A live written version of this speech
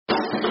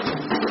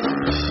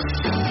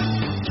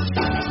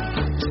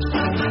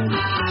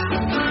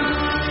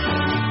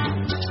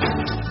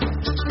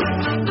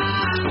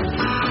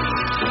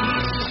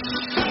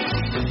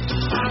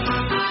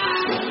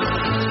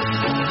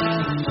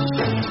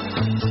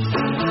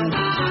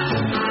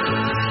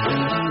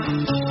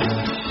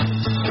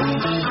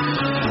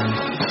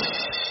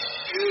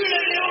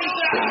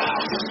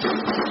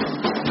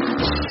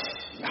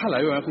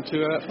welcome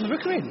to From the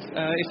Rookery End.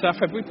 It's our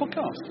February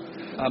podcast.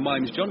 My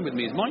name is John, with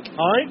me is Mike.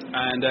 Hi.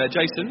 And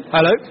Jason.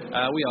 Hello.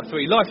 We are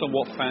three lifelong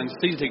Watford fans,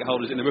 season ticket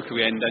holders in the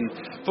Rookery End,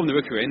 and From the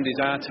Rookery End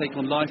is our take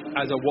on life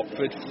as a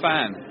Watford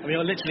fan. We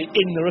are literally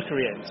in the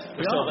Rookery End.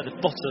 We're sort of at the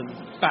bottom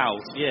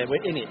bowels. Yeah,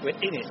 we're in it.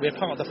 We're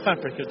part of the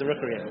fabric of the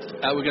Rookery End.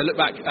 We're going to look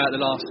back at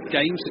the last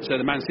games, the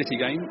Man City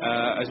game,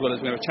 as well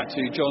as we're going to chat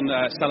to John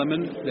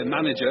Salomon, the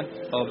manager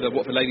of the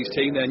Watford ladies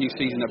team. Their new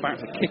season about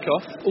to kick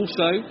off.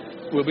 Also,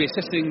 we'll be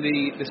assessing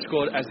the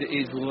squad as it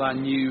is with all our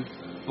new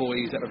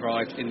boys that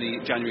arrived in the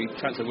January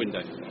transfer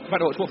window. About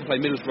to watch Watford play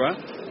Middlesbrough.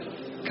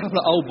 A couple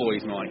of old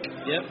boys, Mike.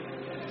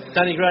 Yep.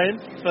 Danny Graham,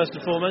 first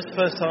and foremost.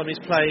 First time he's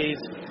played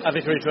at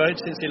Vicarage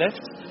Road since he left.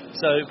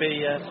 So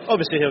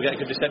obviously he'll get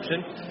a good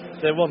reception.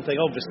 The one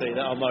thing, obviously,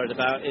 that I'm worried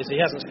about is he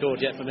hasn't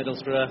scored yet for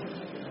Middlesbrough.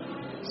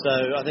 So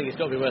I think it's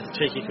got to be worth a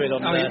cheeky quid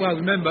on there. Well,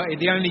 remember,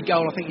 the only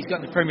goal I think he's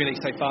got in the Premier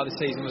League so far this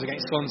season was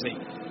against Swansea.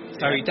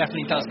 So he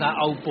definitely does that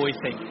old boy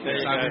thing.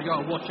 We've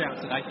got to watch out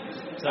today.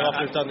 So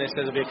after we've done this,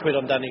 there'll be a quid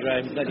on Danny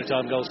Graham,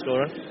 anytime goal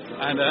scorer.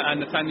 And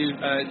Nathaniel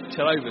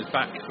Chalova's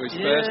back for his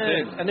first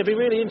in. And it'll be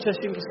really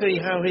interesting to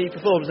see how he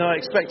performs. Now, I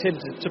expect him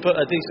to put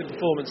a decent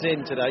performance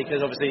in today,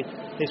 because obviously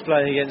he's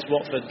playing against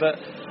Watford. But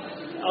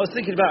I was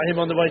thinking about him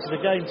on the way to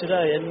the game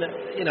today, and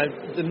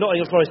the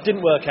Nottingham Forest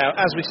didn't work out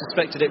as we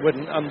suspected it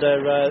wouldn't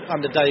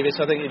under Davis.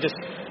 I think we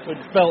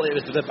felt it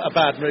was a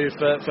bad move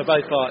for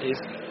both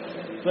parties.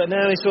 But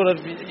now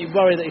you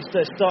worry that he's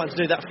starting to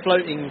do that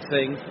floating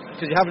thing,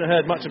 because you haven't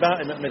heard much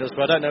about him at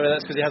Middlesbrough. I don't know whether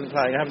that's because he hasn't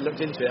played. I haven't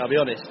looked into it, I'll be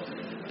honest.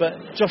 But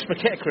Josh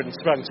McEachran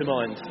sprung to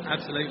mind.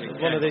 Absolutely.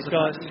 One of these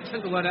guys. You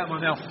took the word out of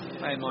my mouth,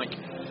 Mike.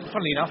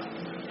 Funnily enough,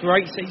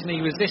 great season. He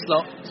was this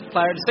lot's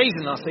player of the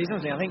season last season,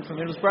 wasn't he? I think, for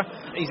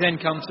Middlesbrough. He's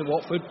then come to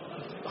Watford,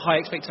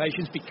 high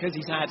expectations, because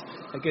he's had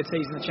a good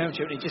season in the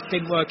Championship, and it just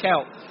didn't work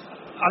out.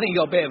 I think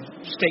he got a bit of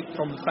stick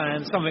from the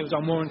fans. Some of it was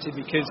unwarranted,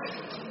 because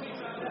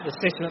the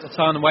system at the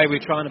time, the way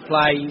we were trying to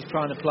play, he was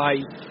trying to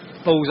play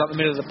balls up the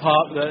middle of the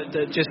park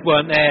that just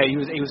weren't there. He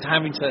was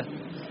having to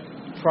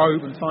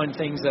probe and find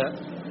things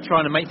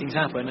trying to make things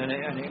happen, and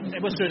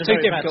it was too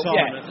difficult.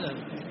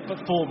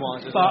 But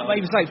form-wise, but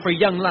even so, for a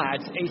young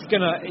lad, it's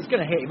gonna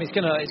hit him. It's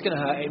gonna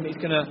hurt him.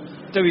 It's gonna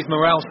do his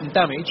morale some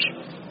damage,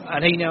 and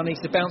he now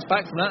needs to bounce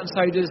back from that, and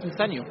so does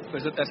Nathaniel.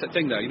 But that's the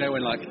thing, though.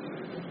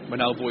 When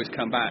old boys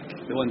come back,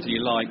 the ones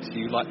you like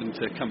them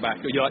to come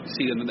back, or you like to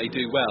see them and they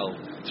do well.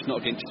 It's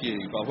not against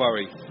you, but I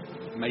worry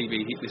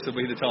maybe this will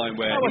be the time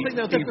where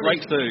he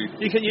breaks through.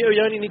 You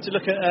only need to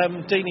look at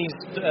Deeney's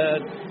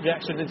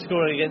reaction in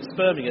scoring against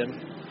Birmingham.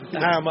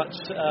 How much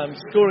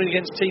scoring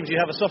against teams you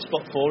have a soft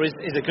spot for is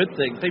a good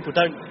thing. People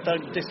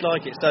don't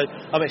dislike it. So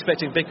I'm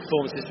expecting big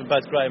performances from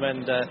both Graham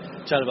and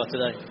Chalobah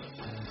today.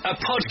 A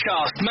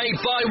podcast made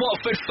by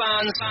Watford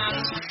fans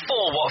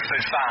for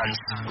Watford fans.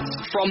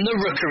 From the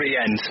Rookery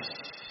End.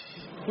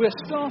 We're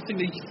starting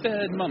the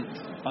third month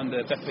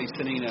under Beppe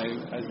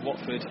Sannino as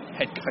Watford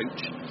head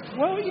coach.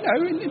 Well,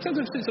 in terms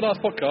of since the last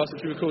podcast,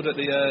 which we recorded at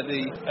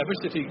the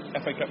Bristol City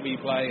FA Cup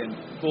replay and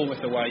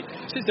Bournemouth away,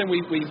 since then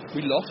we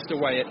lost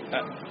away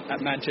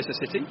at Manchester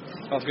City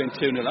after going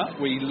 2-0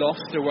 up. We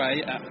lost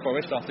away at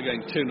Forest after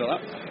going 2-0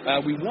 up.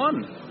 We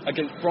won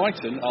against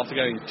Brighton after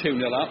going 2-0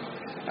 up.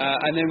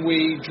 And then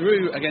we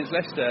drew against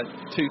Leicester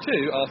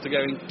 2-2 after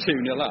going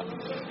 2-0 up.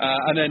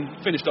 And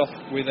then finished off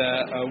with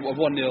a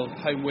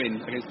 1-0 home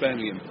win against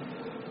Birmingham.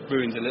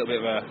 Ruins a little bit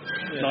of a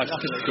nice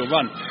statistical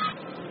run.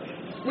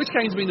 Which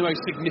game's been the most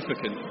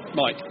significant,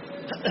 Mike?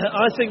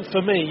 I think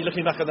for me,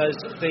 looking back at those,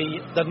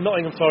 the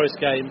Nottingham Forest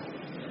game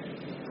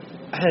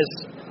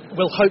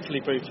will hopefully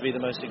prove to be the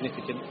most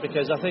significant,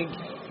 because I think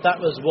that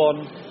was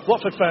one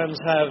Watford fans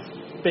have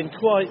been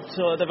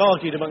they've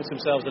argued amongst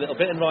themselves a little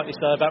bit, and rightly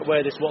so, about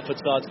where this Watford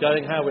side's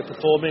going, how we're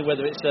performing,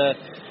 whether it's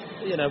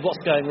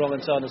what's going wrong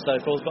and so on and so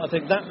forth. But I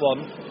think that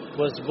one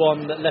was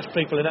one that left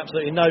people in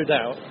absolutely no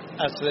doubt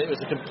as to it was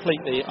a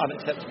completely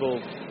unacceptable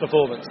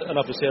performance,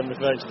 and obviously I'm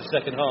referring to the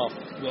second half.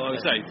 Well, I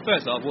would say the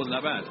first half wasn't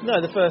that bad.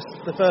 No, the first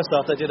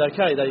half they did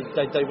okay.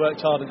 They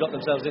worked hard and got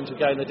themselves into a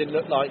game they didn't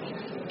look like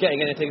getting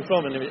anything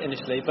from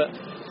initially, but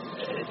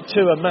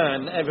to a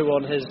man,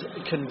 everyone has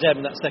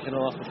condemned that second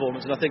half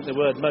performance, and I think the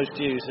word most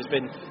used has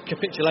been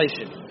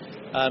capitulation.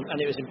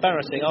 And it was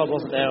embarrassing. I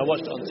wasn't there. I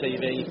watched it on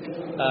TV,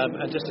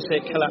 and just to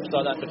see it collapse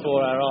like that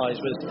before our eyes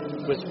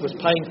was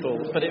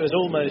painful. But it was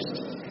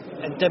almost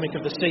endemic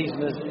of the season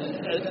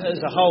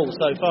as a whole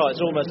so far.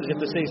 It's almost as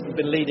if the season had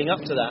been leading up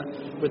to that,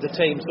 with the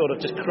team sort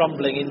of just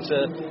crumbling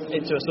into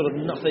a sort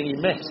of nothingy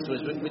mess,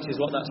 which is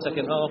what that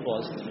second half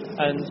was.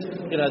 And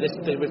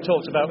we've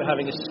talked about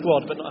having a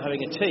squad but not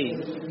having a team,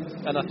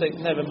 and I think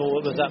never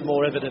more was that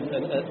more evident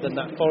than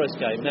that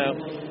Forest game. Now,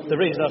 the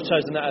reason I've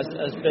chosen that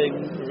as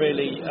being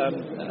really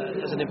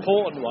as an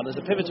important one, as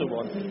a pivotal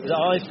one, is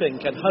that I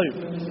think and hope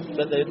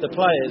that the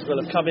players will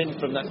have come in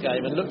from that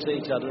game and looked at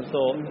each other and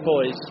thought,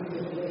 boys,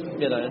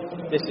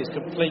 this is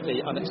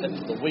completely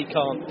unacceptable. We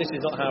can't. This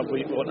is not how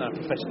we want our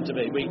profession to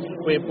be.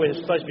 We're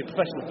supposed to be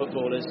professional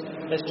footballers.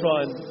 Let's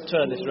try and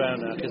turn this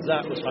around now, because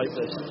that was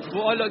hopeless.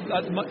 Well,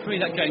 for me,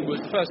 that game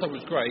was, first half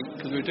was great,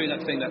 because we were doing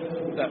that thing that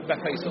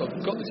Beppe sort of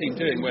got the team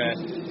doing, where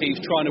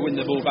he's trying to win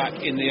the ball back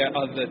in the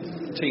other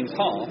team's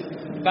half,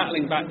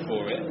 battling back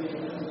for it.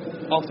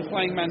 After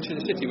playing Manchester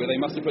City, where they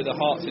must have put their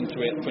hearts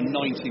into it for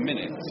 90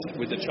 minutes,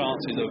 with the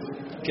chances of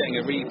getting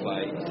a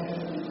replay,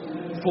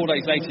 4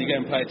 days later you go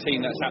and play a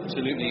team that's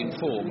absolutely in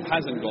form,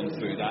 hasn't gone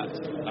through that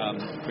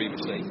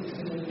previously.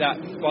 That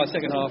by the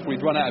second half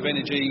we'd run out of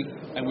energy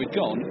and we'd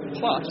gone.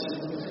 Plus,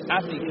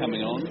 Abdi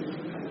coming on,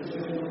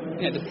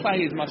 the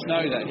players must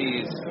know that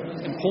he is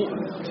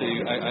important to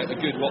a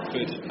good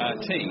Watford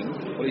team,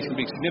 or at least can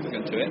be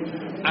significant to it,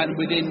 and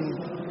within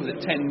 10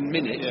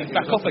 minutes,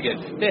 back off again.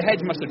 Their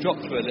heads must have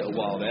dropped for a little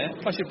while there.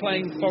 Plus, you're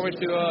playing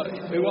Forest, who are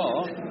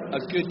a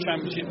good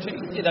championship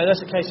team. That's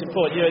a case in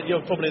point.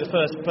 You're probably the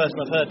first person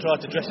I've heard try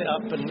to dress it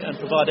up and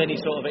provide any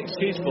sort of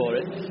excuse for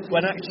it,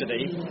 when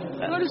actually...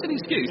 not just an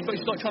excuse,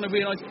 but it's like trying to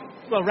realise...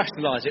 Well,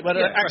 rationalise it. Well,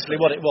 actually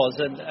what it was,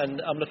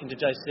 and I'm looking to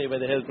Joe to see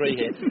whether he'll agree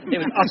here,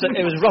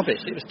 it was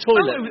rubbish. It was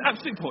toilet. It was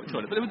absolute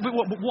toilet. But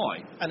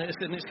why? And it's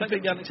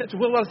completely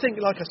unacceptable. Well, I think,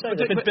 like I say,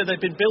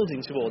 they've been building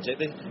towards it.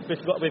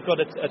 We've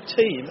got a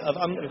team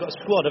we've got a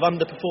squad of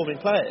underperforming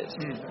players,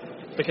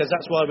 because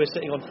that's why we're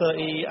sitting on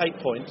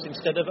 38 points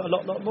instead of a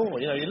lot more.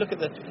 You look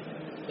at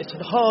it's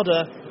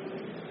harder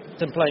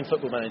than playing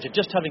Football Manager.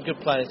 Just having good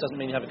players doesn't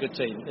mean you have a good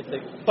team.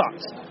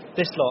 But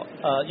this lot,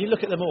 you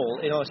look at them all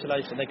in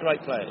isolation, they're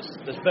great players.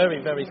 There's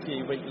very, very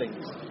few weak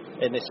links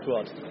in this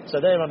squad, so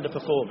they're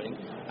underperforming,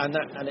 and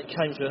it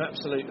came to an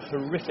absolute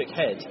horrific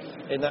head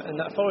in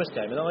that Forest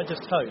game. And I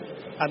just hope,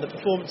 and the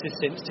performances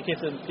since, to give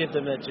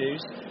them their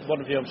dues.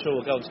 One of you, I'm sure,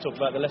 will go on to talk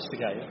about the Leicester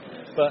game,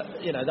 but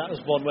that was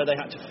one where they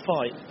had to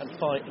fight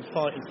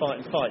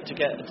to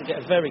get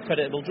a very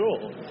creditable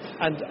draw.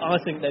 And I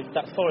think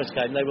that Forest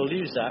game, they will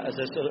use that as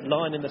a sort of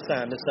line in the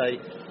sand to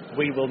say,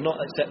 we will not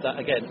accept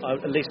that again.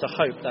 At least I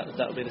hope that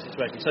will be the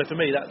situation. So for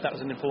me, that was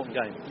an important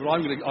game. Well, I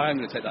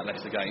am going to take that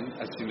Leicester game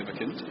as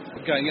significant.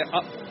 Going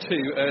up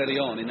too early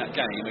on in that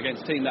game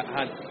against a team that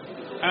had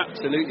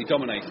absolutely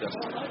dominated us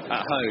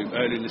at home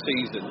early in the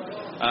season.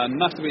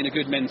 Must have been a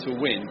good mental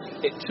win.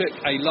 It took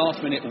a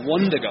last-minute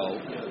wonder goal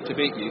to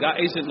beat you.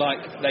 That isn't like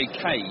they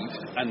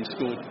caved and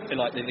scored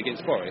like they did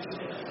against Forest.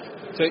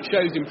 So it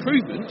shows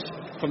improvement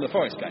from the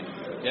Forest game.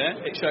 Yeah,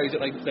 it shows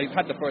that they've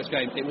had the Forest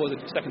game. It was a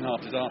second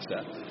half disaster,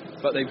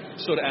 but they've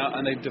sorted it out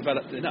and they've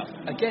developed enough.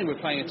 Again, we're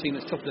playing a team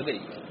that's top of the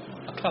league,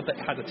 a club that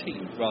has a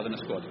team rather than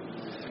a squad.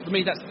 For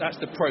me, that's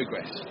the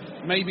progress.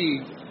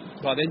 Maybe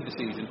by the end of the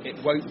season, it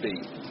won't be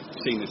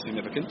seen as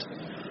significant,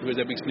 because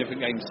there'll be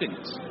significant games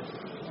since.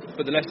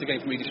 But the Leicester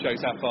game for me just shows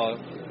how far,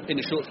 in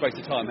a short space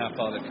of time, how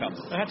far they've come.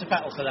 They had to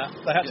battle for that.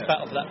 They had to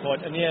battle for that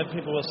point. And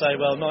people will say,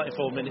 well,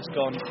 94 minutes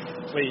gone,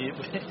 we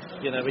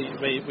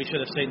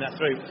should have seen that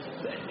through.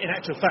 In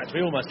actual fact,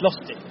 we almost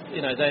lost it.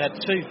 They had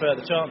 2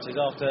 further chances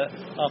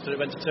after it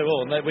went to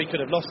 2-2, and we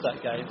could have lost that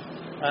game.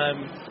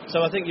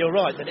 So I think you're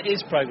right that it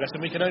is progress,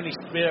 and we're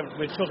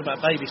talking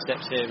about baby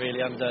steps here,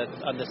 really, under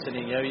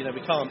Sinino.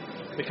 We can't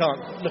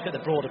look at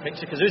the broader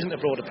picture, because there isn't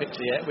a broader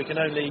picture yet. We can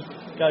only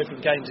go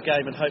from game to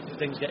game and hope that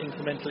things get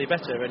incrementally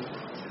better. And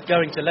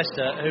going to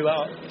Leicester, who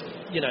are,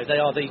 they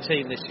are the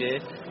team this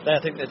year. I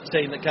think the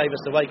team that gave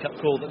us the wake-up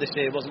call that this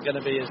year wasn't going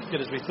to be as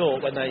good as we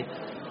thought, when they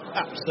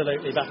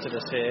absolutely battered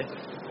us here.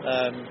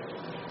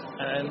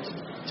 And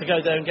to go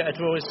there and get a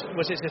draw it's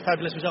a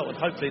fabulous result, and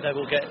hopefully they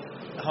will get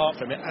a heart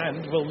from it,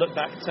 and we'll look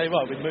back and say,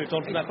 well, we've moved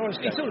on from that Forest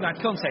game. It's all about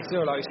context,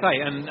 like you say,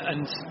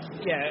 and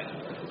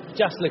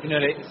just looking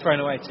at it,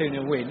 throwing away a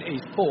 2-0 win is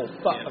poor,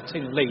 but a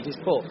 2-0 lead is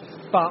poor.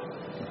 But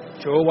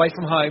draw away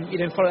from home, you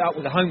then follow it up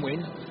with a home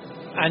win,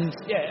 and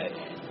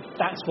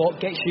that's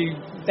what gets you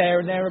there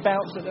and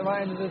thereabouts at the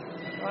right end of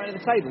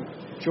the table.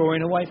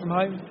 Drawing away from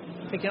home,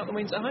 picking up the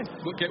wins at home.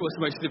 What's the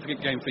most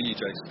significant game for you,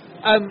 Jace?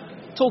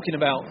 Talking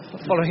about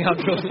following up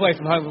draws away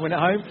from home and win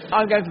at home,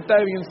 I'm going for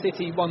Birmingham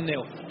City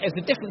 1-0. It's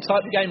a different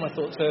type of game, I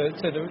thought, to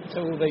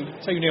all the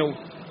 2-0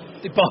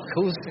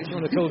 debacles, if you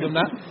want to call them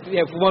that.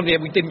 For one day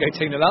we didn't go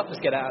 2-0 up,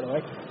 let's get that out of the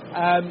way.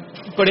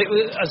 But it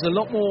was a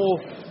lot more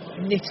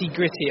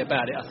nitty-gritty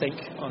about it, I think,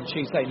 on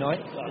Tuesday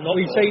night.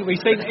 We've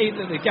seen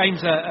the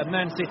games at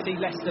Man City,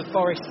 Leicester,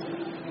 Forest.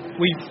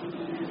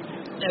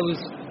 There was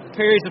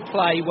periods of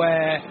play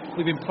where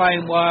we've been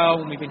playing well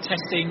and we've been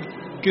testing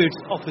good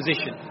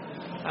opposition.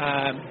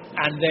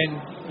 And then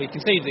we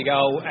conceded the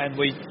goal and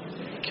we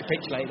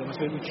capitulated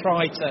almost. We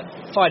tried to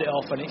fight it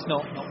off and it's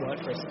not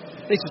worked for us.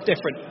 This was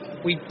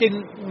different. We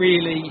didn't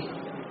really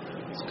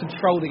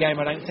control the game,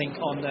 I don't think,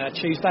 on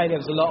Tuesday.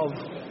 There was a lot of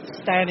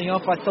standing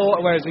up, I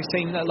thought, whereas we've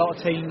seen a lot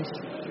of teams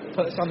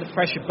put us under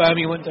pressure.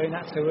 Birmingham weren't doing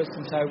that to us,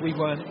 and so we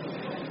weren't.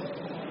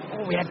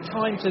 We had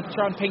time to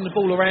try and ping the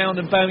ball around,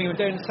 and Birmingham were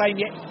doing the same,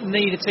 yet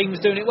neither team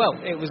was doing it well.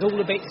 It was all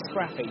a bit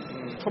scrappy.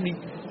 Probably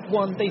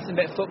one decent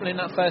bit of football in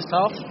that first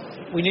half.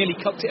 We nearly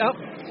cocked it up,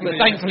 but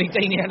thankfully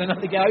Deeney had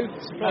another go.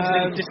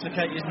 Surprisingly,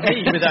 dislocated his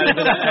knee with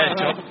that air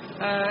job.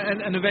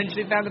 and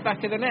eventually down the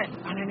back of the net.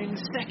 And then in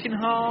the second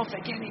half,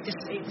 again, it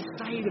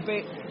stayed a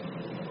bit.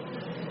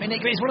 I mean,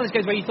 it's one of those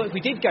games where you thought if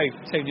we did go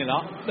 2-0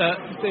 up,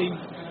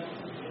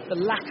 the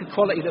lack of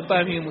quality that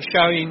Birmingham was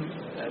showing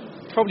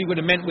probably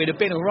would have meant we'd have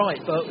been all right.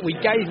 But we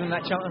gave them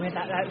that chance. I mean,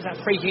 that was that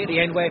free kick at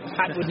the end where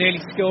Patwood nearly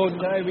scored.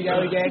 And there we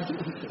go again.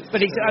 But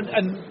it's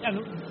and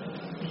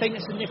the thing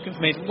that's significant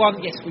for me is,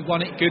 one, yes, we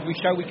won it, good. We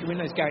show we can win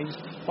those games.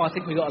 But I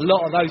think we've got a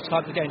lot of those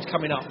types of games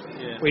coming up.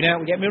 Yeah. We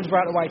get Middlesbrough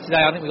out of the way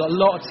today. I think we've got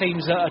a lot of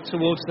teams that are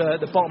towards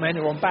the bottom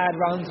end, who are on bad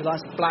runs,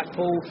 like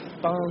Blackpool,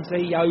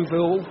 Barnsley,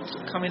 Yeovil,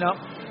 coming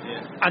up.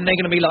 And they're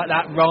going to be like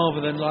that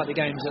rather than like the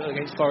games that are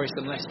against Forest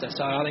and Leicester.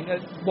 So I think,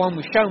 one,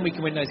 we've shown we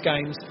can win those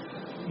games.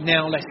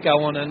 Now let's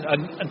go on and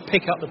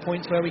pick up the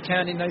points where we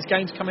can in those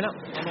games coming up.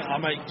 I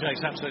make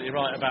Jake's absolutely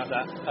right about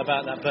that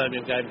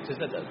Birmingham game.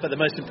 But the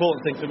most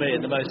important thing for me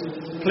and the most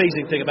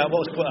pleasing thing about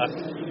what was quite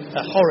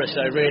a horror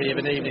show really of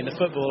an evening, the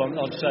football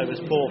on show was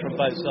poor from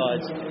both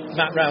sides.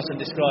 Matt Rowson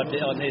described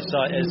it on his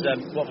site as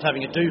what was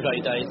having a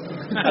duvet day,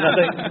 and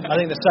I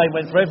think the same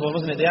went for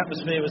everyone, wasn't it? The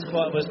atmosphere was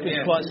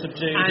quite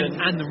subdued,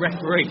 and the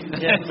referee,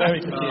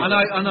 very confused. I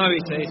know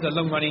it's a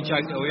long running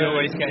joke that we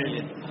always get.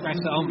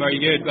 Refs aren't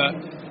very good, but.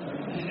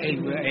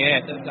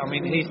 I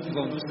mean, his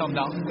performance was summed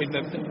up with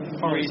the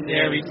Forest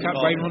there. He cut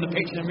Raven on the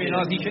pitch and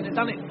realised he shouldn't have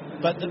done it.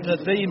 But the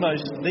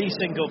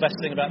single best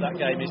thing about that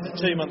game is that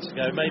 2 months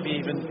ago, maybe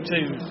even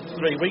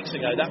 2-3 weeks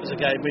ago, that was a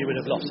game we would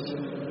have lost.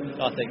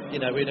 I think,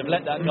 we'd have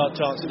let that guard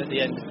chance in at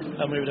the end,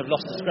 and we would have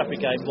lost a scrappy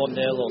game 1-0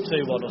 or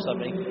 2-1 or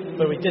something,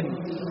 but we didn't.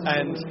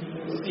 And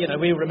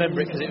we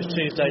remember it because it was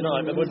Tuesday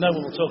night, but no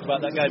one will talk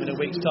about that game in a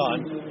week's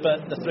time.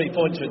 But the 3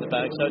 points are in the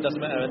bag, so it doesn't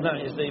matter, and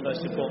that is the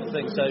most important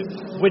thing. So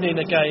winning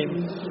a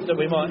game that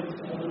we might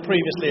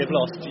previously have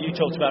lost, you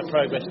talked about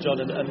progress,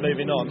 John, and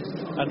moving on,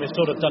 and we've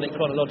sort of done it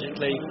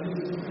chronologically.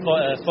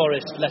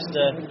 Forest,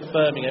 Leicester,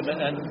 Birmingham,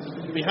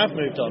 and we have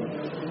moved on.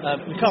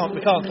 We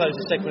can't close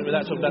this segment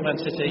without talking about Man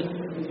City.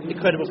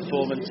 Incredible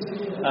performance,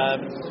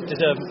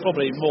 deserve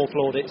probably more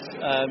plaudits,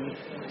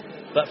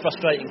 but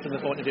frustrating from the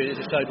point of view that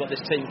it showed what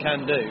this team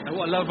can do. And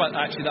what I love about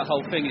actually that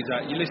whole thing is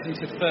that you listen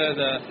to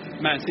further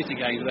Man City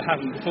games that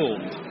haven't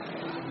performed.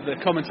 The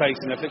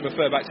commentators, I think,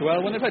 refer back to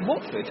when they played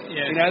Watford.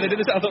 Yeah. They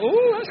did this. I thought,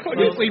 that's quite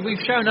good.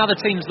 We've shown other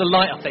teams the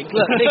light, I think.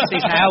 Look, this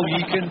is how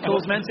you can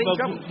cause Man City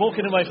trouble.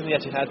 Walking away from the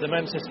Etihad, the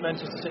Manchester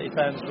City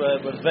fans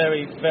were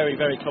very, very,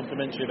 very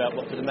complimentary about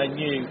Watford, and they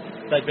knew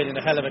they'd been in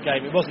a hell of a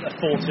game. It wasn't a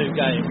 4-2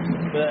 game,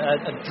 but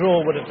a draw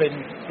would have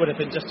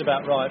been just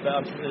about right. But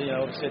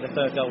obviously the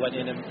third goal went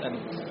in, and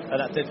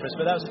that did for us.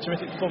 But that was a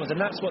terrific performance, and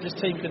that's what this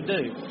team can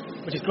do,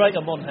 which is great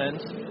on one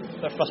hand,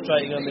 but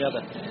frustrating on the other.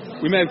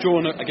 We may have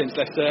drawn against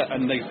Leicester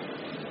and they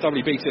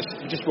thoroughly beat us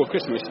just before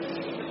Christmas,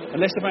 and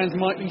Leicester fans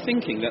might be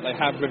thinking that they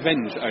have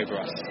revenge over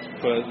us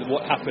for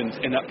what happened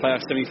in that playoff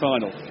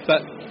semi-final,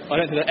 but I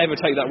don't think they'll ever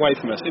take that away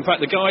from us. In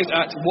fact, the guys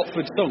at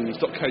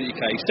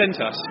watfordsongs.co.uk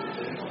sent us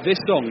this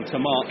song to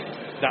mark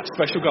that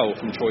special goal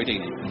from Troy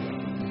Deeney.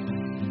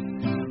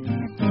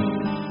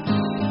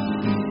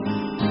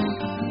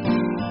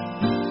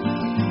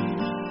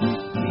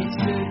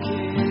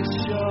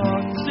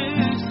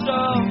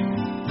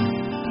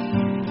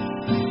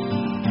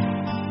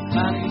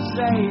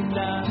 Saved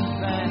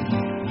and then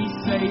he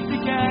saved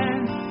again.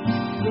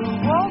 The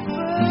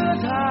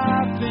Watford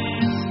have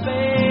been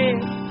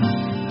spared.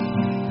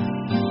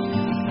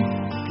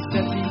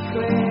 Except he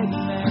cleared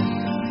then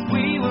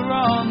we were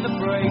on the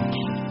break.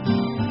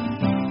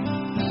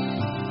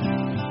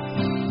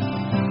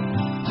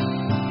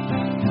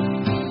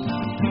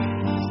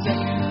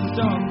 Second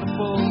on the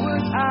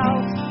forward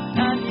out,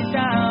 and you're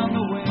down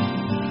the wing.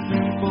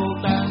 Ball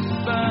down to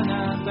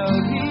Fernando,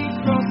 he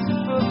crossed the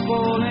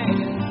football in.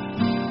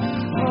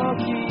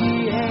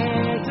 Hockey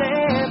heads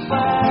it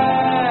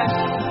back.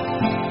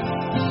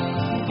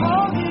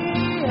 Hockey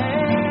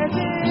heads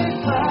it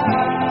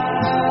back.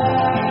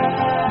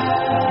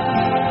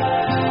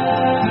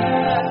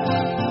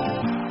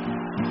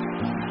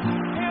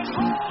 Here's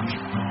Hawk.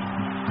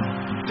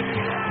 Do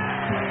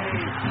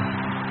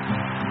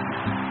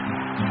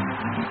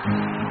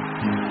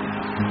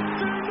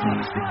not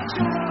scratch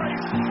your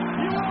eyes.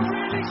 You are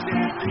really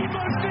seeing the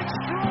most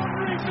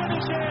extraordinary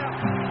finish here.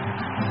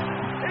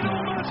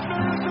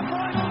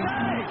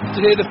 To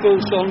hear the full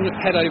song,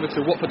 head over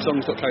to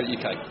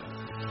watfordsongs.co.uk.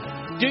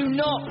 Do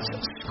not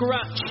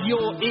scratch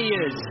your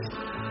ears.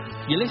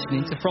 You're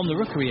listening to From the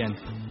Rookery End.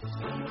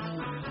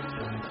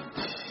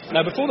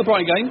 Now, before the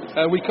Brighton game,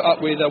 we caught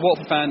up with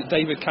Watford fan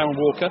David Cameron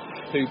Walker,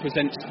 who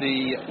presents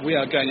the We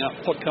Are Going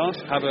Up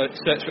podcast. Have a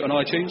search for it on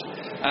iTunes.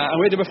 And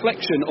we had a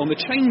reflection on the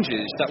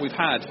changes that we've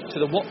had to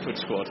the Watford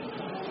squad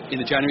in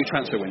the January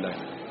transfer window.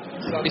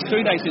 It's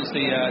 3 days since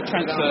the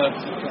transfer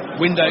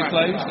window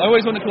closed. I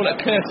always want to call it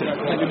a curtain,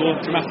 maybe more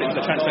dramatic,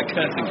 the transfer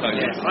curtain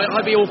closing. Yes,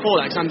 I'd be all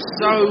for that, because I'm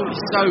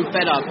so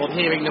fed up of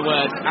hearing the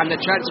words, and the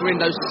transfer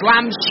window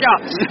slams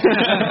shut.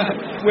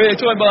 We're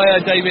joined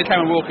by David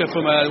Cameron Walker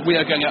from We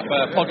Are Going Up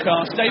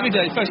podcast. David,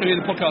 first time you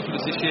did the podcast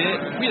with us this year.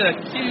 We had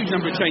a huge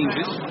number of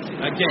changes,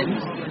 again,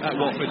 at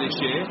Watford this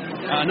year.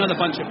 Another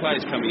bunch of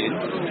players coming in.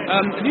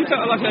 Have you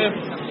felt like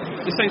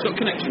the same sort of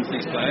connection to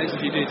these players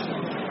as you did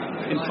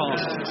in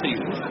past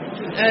seasons?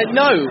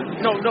 No,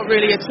 not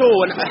really at all.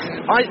 And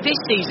this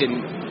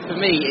season, for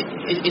me,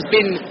 it's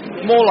been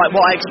more like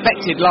what I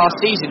expected last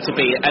season to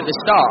be at the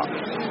start.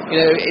 You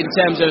know, in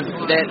terms of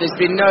there's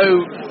been no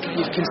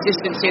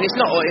consistency, and it's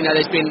not. You know,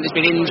 there's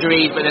been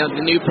injuries, but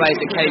the new players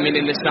that came in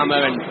the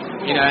summer, and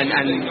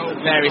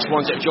various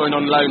ones that have joined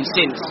on loan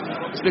since.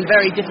 It's been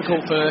very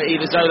difficult for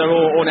either Zola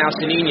or now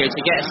Sanino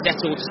to get a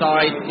settled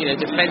side. You know,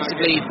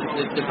 defensively,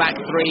 the back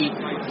three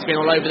has been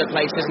all over the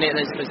place, hasn't it?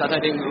 I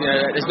don't think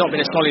there's not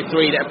been a solid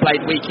three that have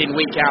played week in,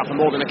 week out for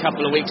more than a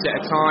couple of weeks at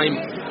a time.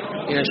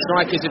 You know,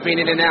 strikers have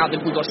been in and out.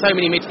 We've got so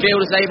many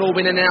midfielders; they've all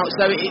been in and out.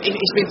 So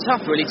it's been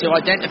tough, really, to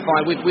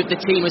identify with the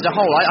team as a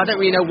whole. I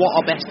don't really know what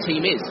our best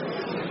team is.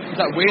 Is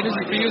that weird? Is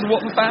it for you as a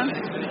Watford fan?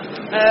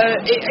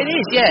 It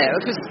is, yeah.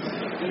 Because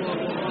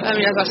I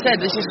mean, as I said,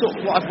 this is sort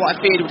of what I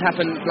feared would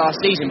happen last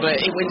season.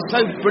 But it went so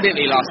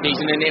brilliantly last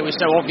season, and it was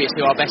so obvious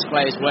who our best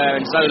players were.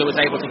 And Zola was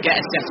able to get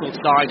a settled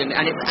side. And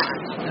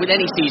with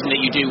any season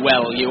that you do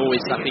well, you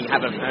always, I think,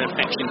 have an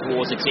affection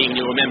towards a team.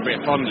 You'll remember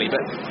it fondly.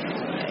 But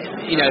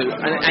you know,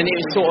 and it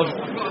was sort of,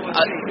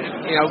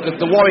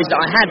 the worries that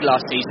I had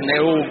last season, they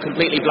were all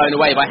completely blown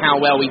away by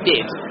how well we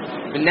did.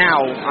 But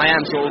now I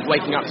am sort of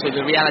waking up to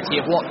the reality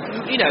of what,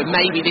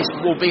 maybe this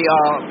will be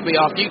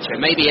our future.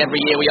 Maybe every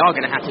year we are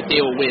going to have to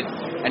deal with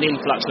an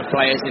influx of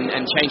players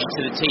and changes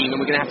to the team, and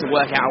we're going to have to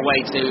work out a way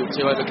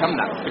to overcome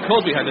that.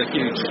 Because we had a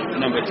huge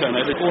number of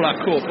turnover, all our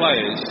core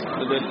players,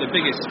 the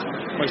biggest,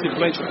 most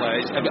influential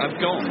players, have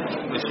gone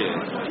this year.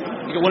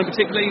 You got one in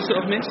particular you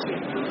sort of missed?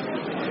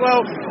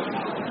 Well,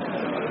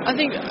 I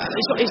think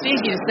it's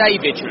easy to say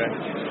Vydra,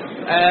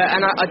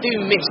 and I do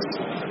miss.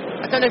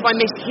 I don't know if I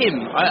missed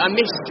him. I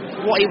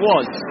missed what he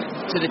was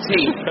to the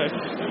team.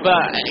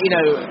 But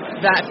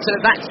that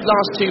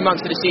last 2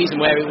 months of the season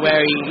where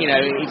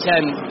he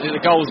turned, the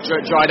goals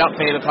dried up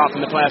for him apart from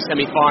the playoff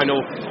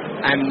semi-final,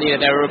 and there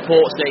were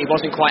reports that he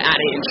wasn't quite at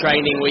it in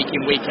training week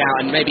in, week out,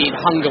 and maybe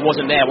the hunger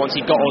wasn't there once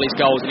he got all his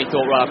goals and he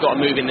thought, right, I've got to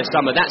move in the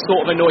summer. That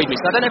sort of annoyed me.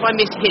 So I don't know if I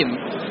missed him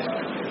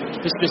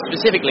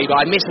specifically, but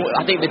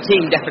I think the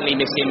team definitely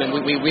miss him, and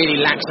we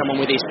really lack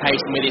someone with his pace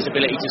and with his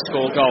ability to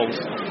score goals.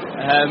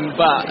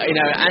 But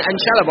and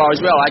Chalobah as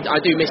well, I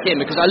do miss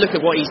him, because I look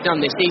at what he's done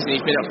this season.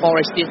 He's been at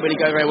Forest, didn't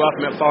really go very well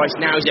from at Forest.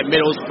 Now he's at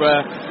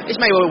Middlesbrough. This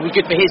may well be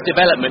good for his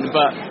development,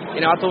 but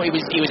I thought he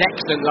was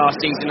excellent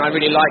last season. I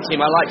really liked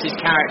him. I liked his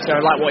character.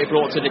 I liked what he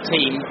brought to the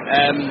team.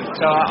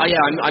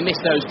 I miss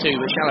those two,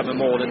 but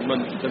Chalobah more than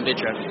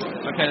Vydra.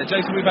 Okay, now,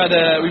 Jason, we've had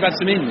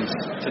some ins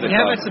to the club. We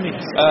have had some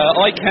ins.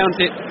 I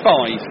counted 5,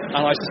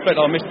 and I suspect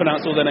I'll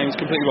mispronounce all their names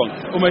completely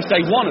wrong. Almost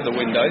day one of the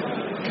window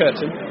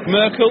curtain.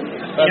 Merkel,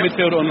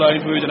 midfielder on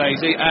loan for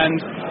Udinese, and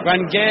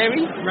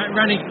Ranieri.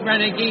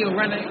 Ranegi or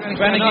Ranegi.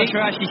 I'm not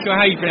actually sure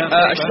how you pronounce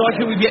A it.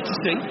 striker we've yet to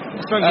see.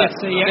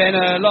 Then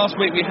last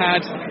week we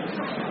had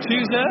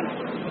Tuza.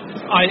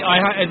 I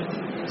had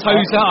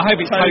Toza. I hope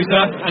it's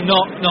Toza and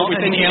not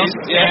anything else.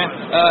 Yeah.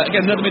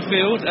 Again, another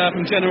midfield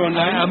from Genoa on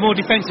loan. A more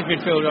defensive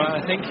midfielder, I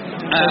think.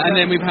 And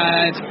then we've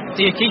had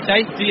Diakite.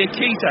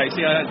 Diakite.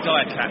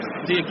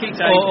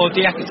 Diakite. Or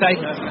Diakite.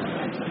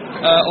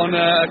 On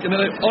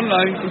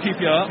loan from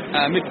QPR,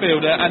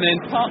 midfielder, and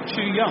then Park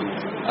Chu-young,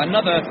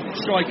 another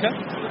striker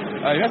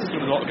who hasn't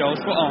scored a lot of goals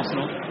for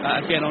Arsenal,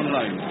 again on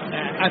loan.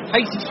 A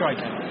pacey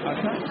striker.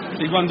 Okay.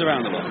 So he runs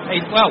around a lot.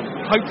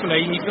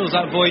 Hopefully he fills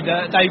that void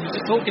that Dave was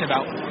just talking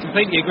about.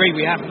 Completely agree,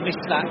 we have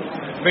missed that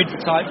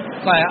Vydra type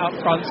player up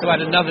front to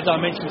add another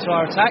dimension to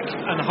our attack,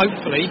 and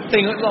hopefully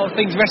a lot of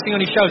things resting on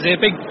his shoulders here.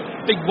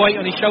 Big weight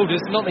on his shoulders,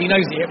 not that he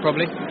knows it yet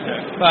probably,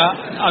 but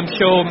I'm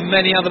sure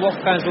many other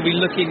Watford fans will be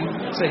looking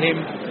to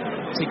him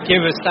to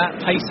give us that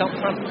pace up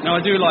front. Now,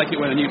 I do like it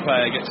when a new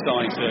player gets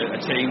signed to a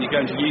team. You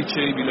go into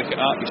YouTube, you look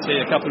it up, you see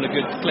a couple of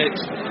good clips,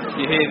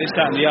 you hear this,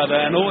 that and the other,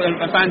 and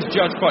fans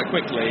judge quite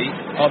quickly,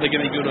 are they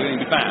going to be good or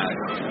going to be bad?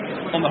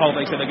 On the whole,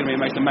 they say they're going to be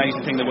the most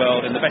amazing thing in the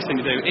world, and the best thing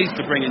to do is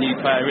to bring a new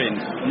player in.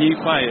 New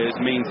players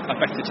means a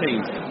better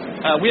team.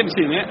 We haven't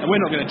seen them yet, and we're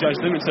not going to judge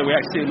them until we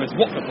actually see them as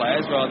Watford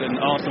players rather than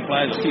Arsenal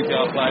players or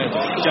QPR players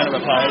or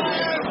Genoa players.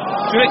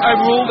 Do you think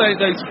overall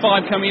those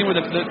 5 coming in were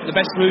the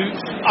best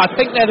moves? I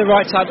think they're the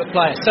right type of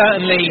player.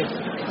 Certainly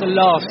the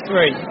last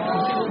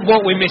 3.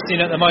 What we're missing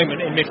at the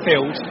moment in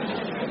midfield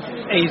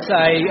is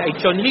a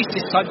John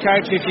Eustace type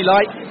character, if you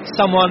like.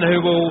 Someone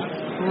who will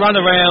run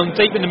around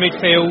deep in the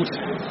midfield,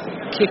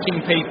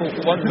 kicking people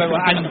for want of a better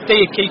word, and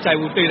Diakite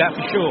will do that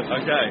for sure.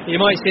 Okay. You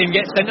might see him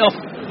get sent off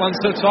once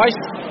or twice,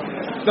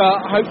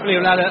 but hopefully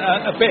he'll add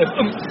a bit of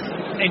oomph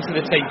into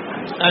the team.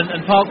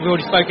 And Park, we've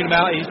already spoken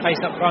about his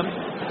pace up front.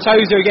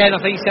 Tozer again, I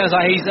think it sounds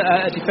like he's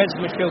a defensive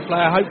midfield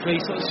player,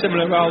 hopefully sort of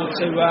similar role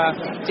to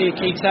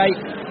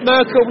Diakite.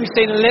 Merkel, we've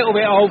seen a little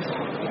bit of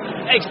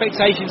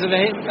expectations of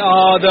him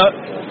are that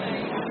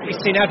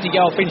we've seen Abdi get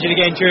off injured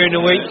again during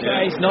the week.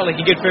 It's not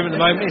looking good for him at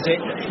the moment, is it?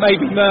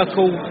 Maybe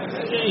Merkel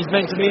is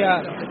meant to be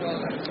a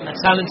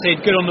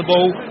talented, good on the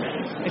ball.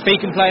 If he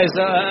can play as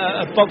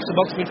a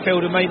box-to-box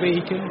midfielder, maybe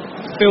he can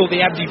fill the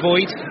Abdi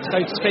void,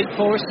 so to speak,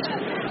 for us.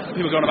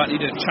 People going about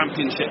needing a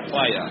championship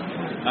player.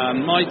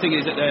 My thing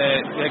is that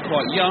they're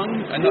quite young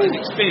and not as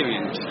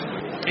experienced.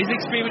 Is the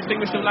experience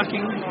thing we're still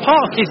lacking?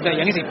 Park is that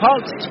young, isn't he?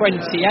 Park's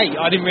 28.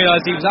 I didn't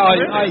realise he was.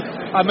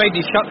 I made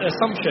the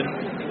assumption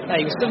that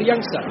he was still a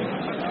youngster.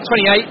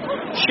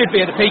 28 should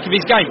be at the peak of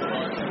his game.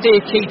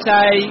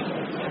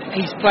 Diakite,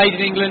 he's played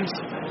in England.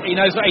 He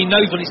knows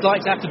what it's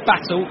like to have to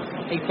battle.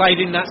 He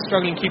played in that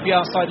struggling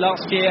QPR side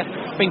last year.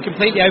 Been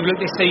completely overlooked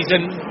this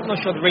season.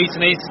 Not sure what the reason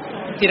is.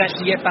 Did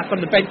actually get back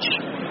on the bench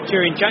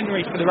during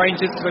January for the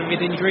Rangers with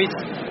injuries.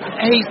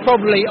 He's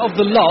probably, of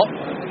the lot,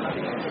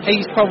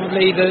 he's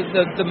probably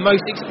the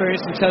most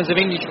experienced in terms of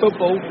English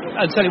football,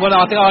 and certainly one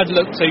I think I'd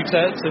look to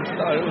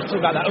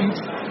talk about that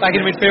back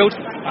in the midfield.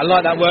 I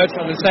like that word,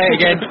 so I'm going to say it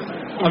again.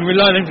 I'm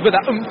relying on him to put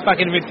that back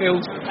in the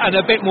midfield, and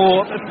a bit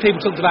more. People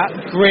talked about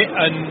grit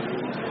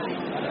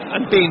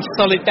and being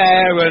solid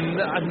there,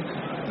 and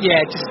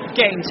just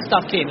getting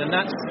stuck in, and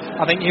that's,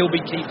 I think he'll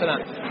be key for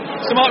that.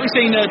 So Mark, we've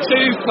seen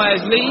two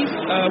players leave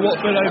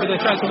Watford over the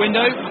transfer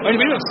window. Only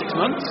been about 6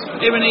 months.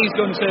 Irini's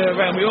gone to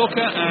Real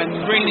Mallorca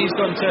and Greeny's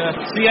gone to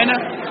Siena.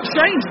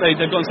 Strange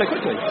they've gone so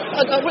quickly.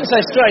 I wouldn't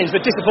say strange,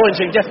 but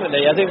disappointing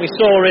definitely. I think we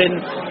saw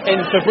in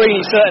Fabrini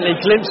certainly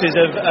glimpses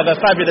of a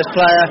fabulous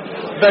player,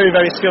 very,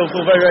 very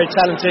skillful, very, very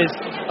talented.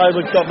 I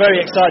got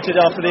very excited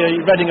after the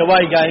Reading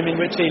away game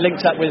in which he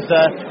linked up with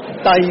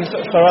Dave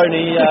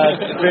Ferroni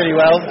really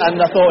well,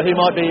 and I thought he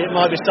might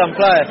be some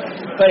player.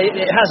 But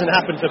it hasn't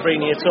happened for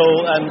Brini at all,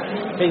 and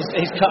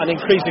he's cut an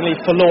increasingly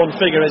forlorn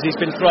figure as he's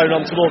been thrown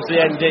on towards the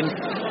end in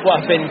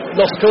what have been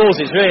lost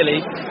causes,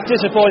 really.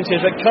 Disappointed,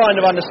 but kind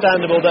of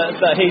understandable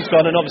that he's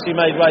gone and obviously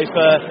made way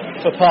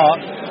for Park.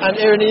 And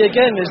Irini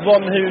again is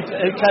one who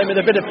came with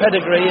a bit of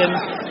pedigree, and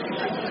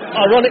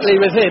ironically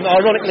with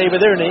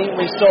Irini,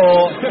 we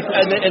saw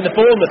in the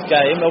Bournemouth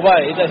game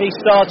away that he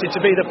started to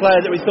be the player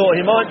that we thought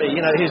he might be.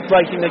 You know, he's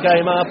breaking the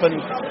game up and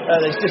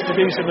his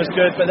distribution was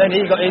good, but then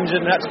he got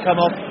injured and had to come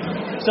off.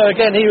 So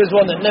again, he was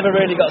one that never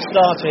really got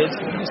started,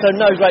 so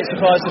no great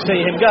surprise to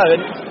see him go.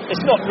 And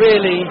it's not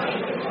really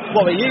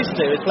what we're used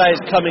to, with players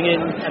coming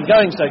in and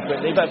going so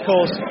quickly, but of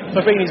course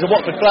Fabini's a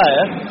Watford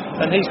player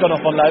and he's gone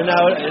off on loan.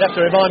 Now you'd have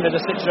to remind me of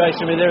the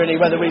situation with Irini,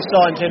 whether we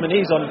signed him and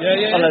he's on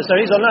loan. So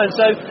he's on loan,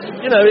 so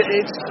you know,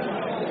 it's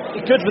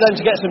good for them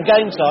to get some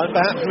game time,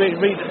 perhaps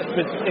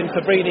in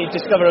Fabrini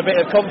discover a bit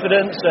of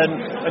confidence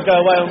and go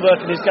away and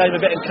work in his game a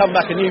bit and come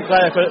back a new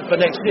player for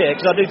next year,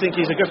 because I do think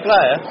he's a good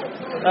player.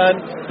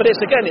 But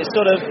it's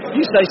sort of,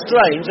 you say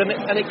strange,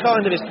 and it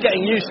kind of is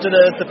getting used to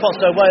the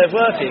Pozzo way of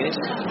working.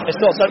 It's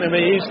not something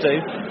we're used to.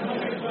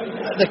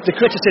 The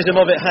criticism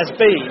of it has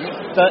been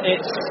that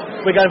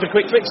we're going for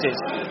quick fixes.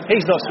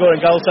 He's not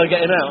scoring goals, so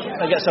get him out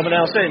and get someone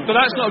else in. But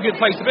that's not a good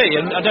place to be,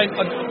 and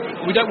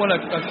we don't want a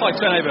high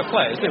turnover of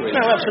players, do we?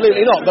 No,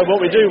 absolutely not. But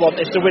what we do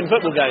want is to win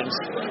football games,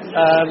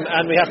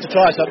 and we have to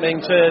try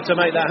something to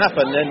make that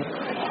happen. And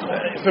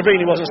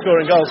Fabrini wasn't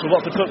scoring goals for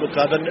Watford Football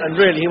Club, and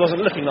really he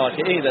wasn't looking like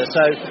it either.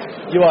 So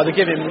you either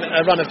give him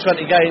a run of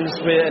 20 games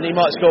and he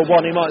might score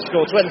one, he might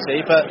score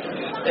 20, but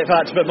if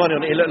I had to put money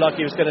on it, he looked like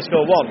he was going to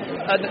score one.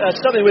 And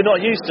something we're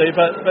not used to,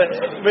 but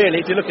really,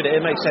 if you look at it,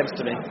 it makes sense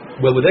to me.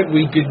 Well, with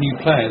every good new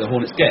player the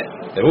Hornets get,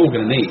 they're all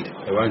going to need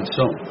their own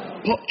song.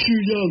 Park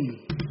Chu-young.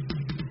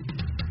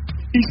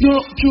 He's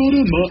not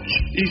Jordan much,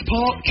 he's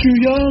Park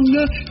Chu-young.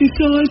 He's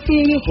signed for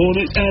the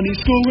Hornets and he's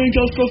scoring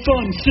goals for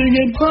fun,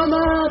 singing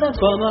Famada,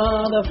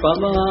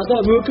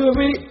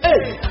 Rookery,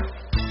 hey!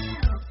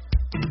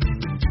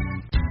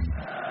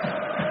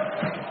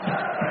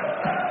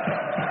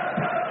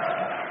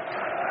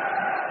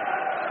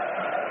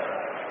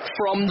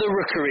 From the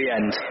Rookery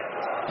End.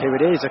 Here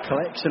it is, a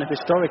collection of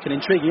historic and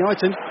intriguing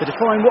items that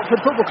define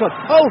Watford Football Club.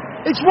 Oh,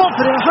 it's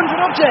Watford in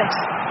 100 objects!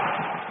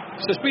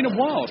 So it's been a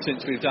while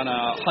since we've done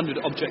our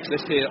 100 objects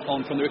list here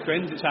on From the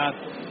Rookery End. It's our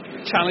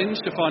challenge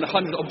to find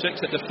 100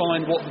 objects that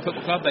define Watford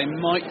Football Club. They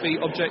might be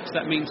objects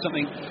that mean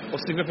something of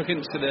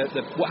significance to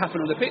what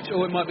happened on the pitch,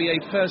 or it might be a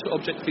personal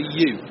object for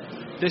you.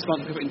 This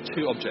month we've put in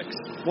 2 objects.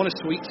 One a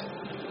sweet,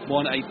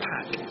 one a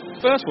pack.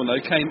 First one, though,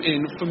 came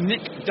in from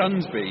Nick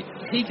Dunsby.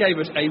 He gave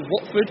us a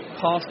Watford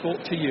passport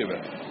to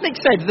Europe. Nick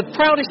said, the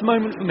proudest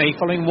moment for me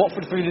following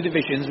Watford through the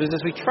divisions was as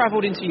we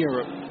travelled into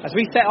Europe. As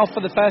we set off for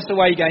the first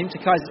away game to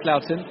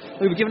Kaiserslautern,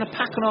 we were given a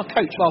pack on our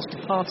coach whilst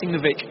departing the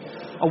Vic.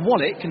 A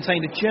wallet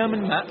contained a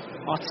German map,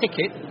 our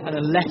ticket, and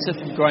a letter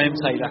from Graham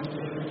Taylor.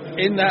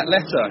 In that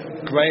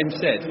letter, Graham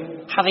said,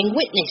 having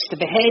witnessed the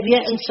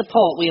behaviour and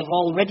support we have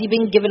already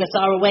been given at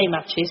our away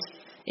matches,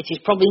 it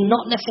is probably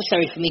not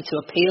necessary for me to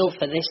appeal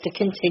for this to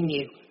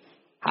continue.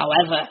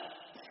 However,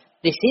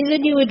 this is a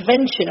new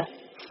adventure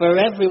for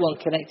everyone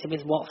connected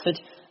with Watford,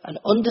 and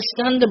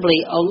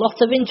understandably a lot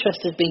of interest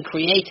has been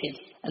created,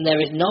 and there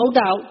is no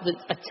doubt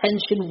that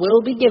attention will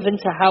be given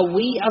to how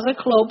we as a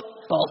club,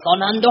 both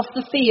on and off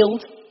the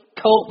field,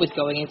 cope with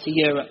going into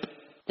Europe.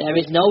 There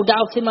is no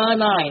doubt in my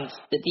mind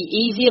that the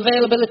easy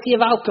availability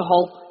of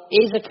alcohol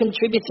is a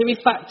contributory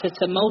factor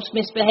to most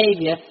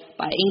misbehaviour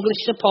by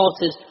English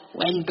supporters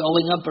when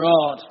going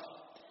abroad.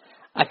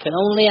 I can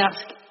only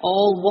ask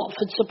all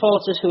Watford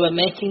supporters who are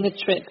making the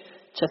trip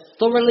to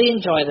thoroughly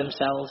enjoy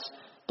themselves,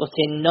 but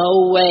in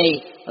no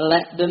way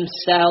let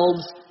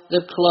themselves,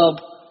 the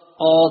club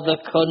or the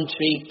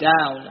country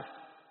down.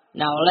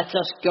 Now let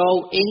us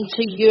go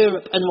into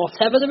Europe and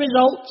whatever the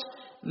result,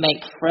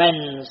 make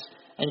friends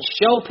and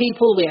show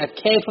people we are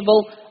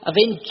capable of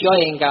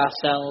enjoying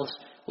ourselves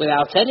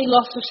without any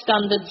loss of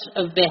standards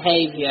of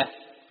behaviour.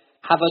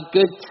 Have a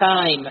good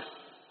time.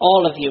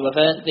 All of you have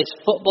earned this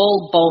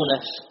football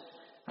bonus,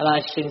 and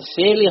I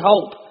sincerely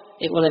hope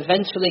it will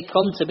eventually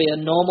come to be a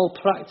normal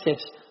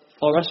practice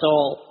for us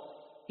all.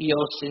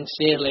 Yours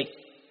sincerely,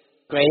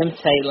 Graham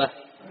Taylor.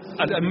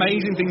 An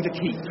amazing thing to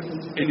keep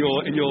in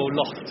your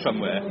loft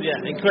somewhere. Yeah,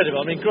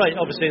 incredible. I mean, great,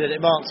 obviously, that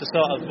it marks the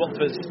start of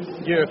Watford's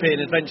European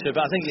adventure,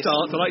 but I think it's...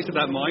 Start, I liked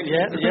that, Mike.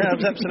 Yeah,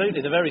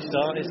 absolutely, the very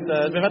start.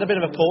 We've had a bit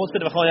of a pause,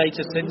 bit of a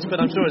hiatus since, but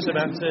I'm sure it's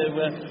about to...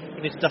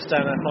 we need to dust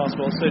down our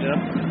passports soon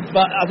enough.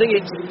 But I think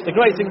the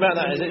great thing about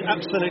that is it's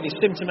absolutely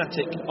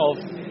symptomatic of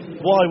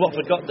why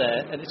Watford got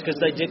there, and it's because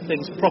they did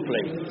things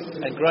properly.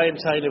 And Graham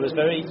Taylor was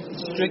very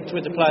strict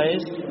with the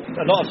players.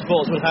 A lot of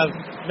supporters will have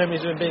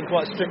memories of him being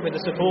quite strict with the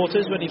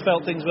supporters when he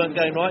felt things weren't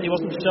going right. He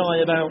wasn't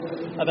shy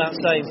about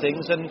saying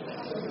things, and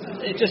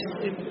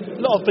a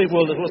lot of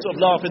people will sort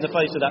of laugh in the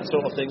face of that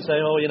sort of thing,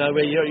 saying, "Oh, you know,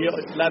 you're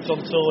lads on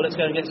tour, let's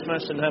go and get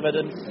smashed and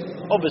hammered." And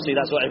obviously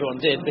that's what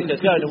everyone did,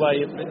 because going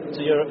away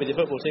to Europe with your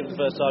football team for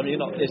the first time,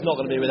 it's not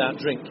going to be without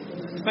drink.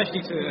 Especially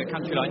to a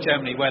country like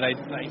Germany, where they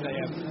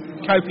have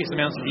copious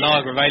amounts of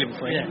lager available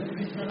for you.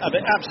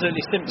 Yeah. Absolutely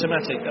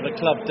symptomatic of a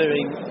club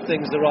doing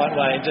things the right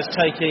way and just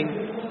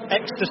taking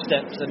extra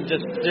steps and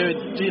just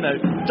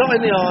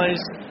dotting the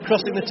I's,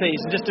 crossing the T's,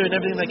 and just doing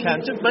everything they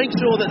can to make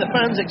sure that the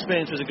fans'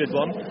 experience was a good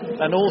one,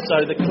 and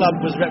also the club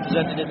was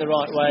represented in the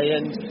right way.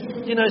 And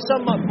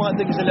some might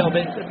think it's a little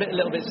bit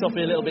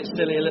soppy, a little bit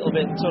silly, a little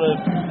bit sort of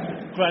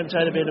Graham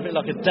Taylor being a bit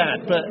like a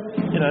dad, but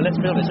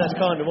let's be honest, that's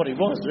kind of what he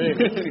was, really.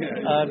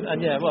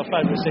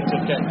 Fabulous thing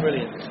to get,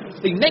 brilliant.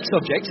 The next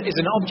object is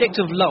an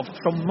object of love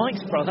from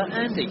Mike's brother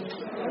Andy.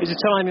 It was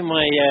a time in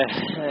my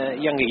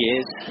younger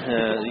years,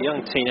 a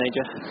young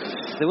teenager.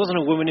 There wasn't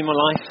a woman in my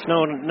life,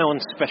 no one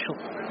special,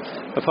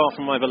 apart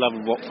from my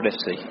beloved Watford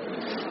FC.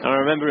 And I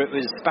remember it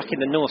was back in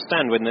the North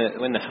Stand when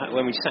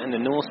we sat in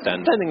the North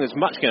Stand. I don't think there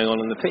was much going on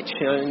the pitch,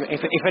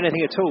 if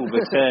anything at all.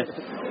 But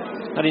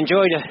I'd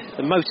enjoyed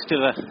the most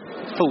of a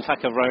full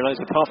pack of Rolos,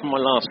 apart from my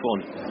last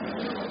one.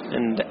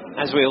 And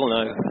as we all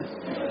know,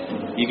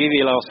 you give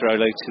your last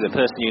Rolo to the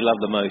person you love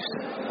the most.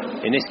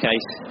 In this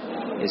case,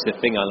 it's the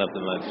thing I love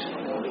the most.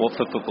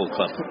 Watford Football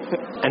Club.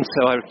 And so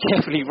I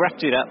carefully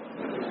wrapped it up.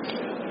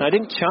 I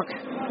didn't chuck,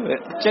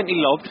 gently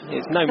lobbed,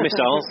 it's no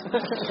missiles,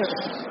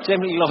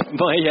 gently lobbed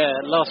my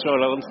last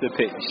roller onto the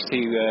pitch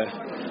to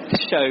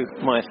show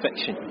my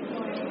affection,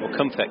 or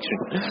confection.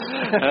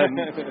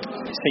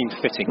 It seemed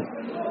fitting,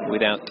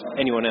 without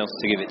anyone else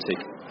to give it to.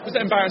 Was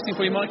that embarrassing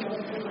for you, Mike?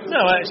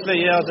 No,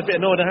 actually, I was a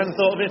bit annoyed I hadn't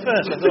thought of it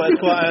first. I thought it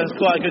was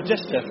quite a good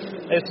gesture.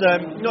 It's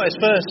not his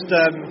first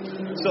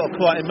sort of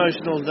quite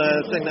emotional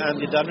thing that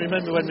Andy had done.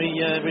 Remember when we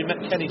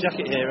met Kenny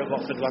Jackett here at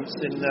Watford once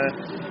in,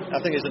 I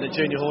think it was in a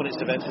Junior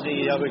Hornets event, and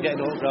we were getting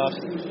autographs,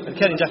 and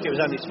Kenny Jackett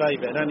was Andy's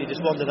favourite, and Andy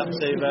just wandered up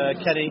to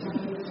Kenny,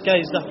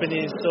 gazed up in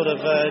his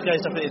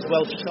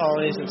Welsh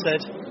eyes and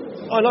said,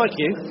 "I like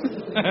you."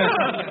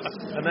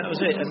 And that was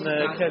it. And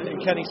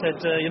Kenny said,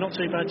 "You're not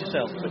too bad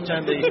yourself." But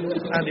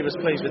Andy was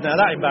pleased with that.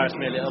 That embarrassed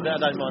me a little bit, I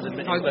don't mind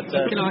admitting.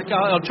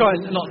 I'll try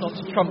not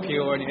to trump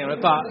you or anything,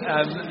 but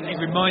it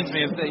reminds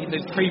me of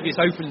the previous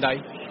open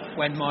day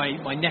when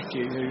my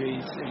nephew, who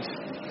is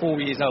 4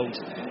 years old,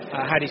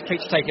 had his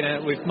picture taken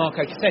out with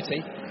Marco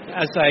Cassetti.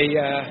 As they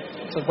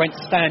sort of went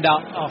to stand up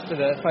after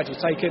the photo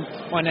was taken,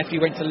 my nephew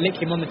went to lick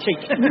him on the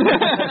cheek.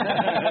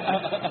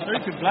 Who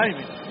could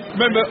blame him?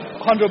 Remember,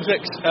 100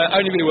 Objects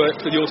only really works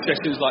with your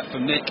suggestions, like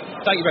from Nick.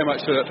 Thank you very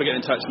much for getting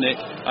in touch,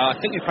 Nick. I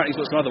think you've apparently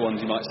got some other ones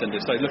you might send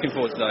us, so looking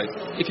forward to those.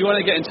 If you want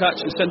to get in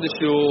touch and send us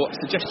your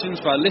suggestions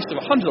for our list of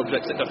 100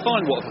 objects that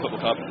define Watford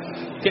Football Club,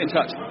 get in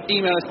touch.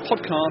 Email us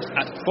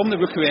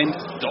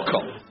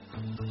podcast@fromtherookeryend.com.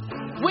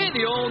 We're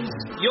the Orns,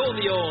 you're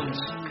the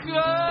Orns.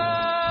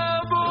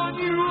 Come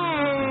on, you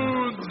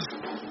Orns!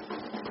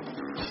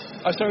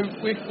 So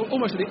we're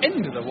almost at the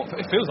end of the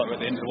Watford. It feels like we're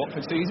at the end of the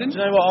Watford season. Do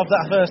you know what? Of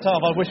that first half,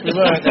 I wish we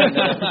were at the end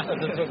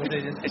of the football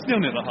season. It's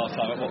 0-0 at half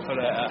time at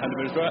Watford at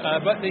Middlesbrough.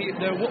 But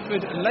the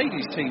Watford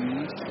ladies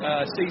team's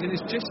season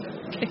is just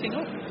kicking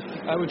off.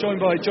 We're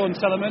joined by John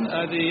Salaman,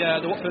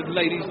 the Watford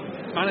ladies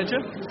manager?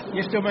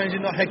 You're still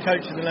managing, not head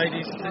coach of the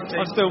ladies?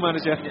 I'm still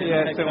manager.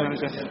 Still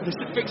manager.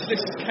 The fixture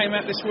list came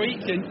out this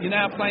week, and you're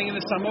now playing in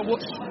the summer.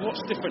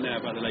 What's different now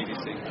about the ladies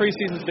team?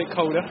 Pre-season's a bit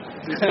colder.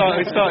 We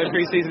started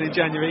pre-season in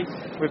January.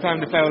 We're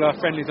having to play all our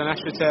friendlies on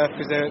AstroTurf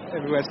because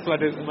everywhere's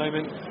flooded at the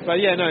moment. But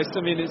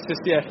it's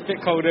just a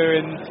bit colder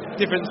and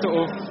different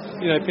sort of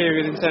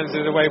period in terms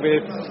of the way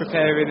we're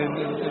preparing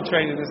and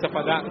training and stuff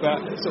like that. But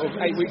sort of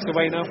 8 weeks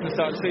away now from the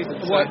start of the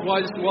season. So.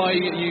 Why are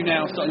you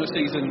now starting the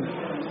season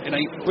in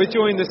April? We're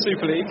joining the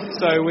Super League,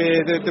 so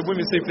we're the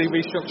Women's Super League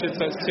restructured,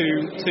 so it's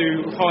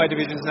two higher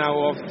divisions now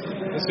of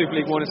the Super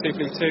League 1 and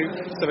Super League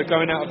 2. So we're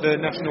going out of the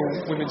National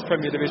Women's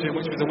Premier Division,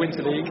 which was the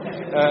Winter League,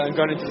 and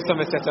going into the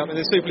summer setup. And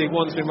the Super League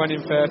 1's been running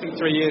for I think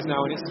 3 years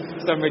now, and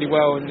it's done really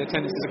well, and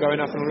attendances are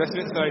going up and all the rest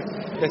of it. So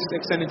let's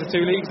extend into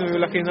 2 leagues, and we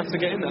were lucky enough to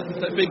get in that.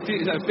 Is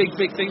that a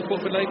big thing for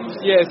Watford ladies?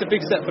 Yeah, it's a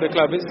big step for the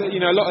club. It's a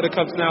lot of the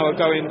clubs now are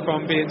going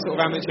from being sort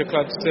of amateur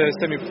clubs to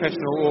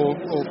semi-professional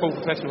or full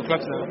professional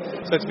clubs now.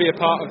 So to be a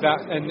part of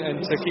that and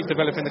to keep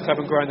developing the club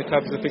and growing the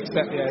club is a big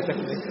step. Yeah,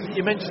 definitely.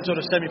 You mentioned sort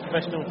of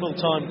semi-professional,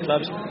 full-time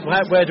clubs.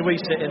 Where do we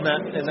sit in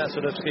that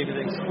sort of scheme of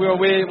things? Well,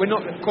 we're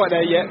not quite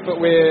there yet,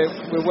 but we're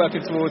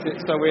working towards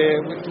it. So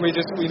we're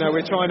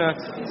trying to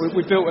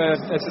we built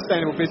a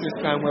sustainable business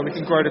plan where we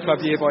can grow the club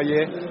year by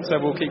year. So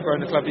we'll keep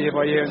growing the club year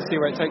by year and see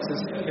where it takes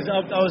us.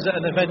 I was at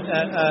an event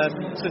at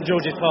St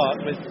George's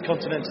Park with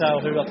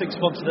Continental, who I think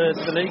sponsor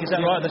the league. Is that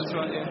right? That's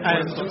right. Yeah.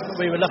 And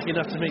we were lucky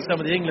enough to meet some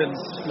of the England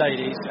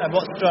ladies. And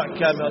what struck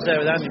I was there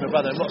with Andy, my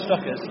brother, and what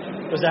struck us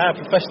was how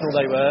professional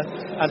they were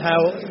and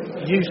how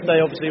used they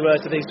obviously were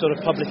to these sort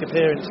of public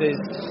appearances.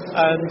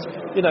 And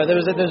there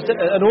was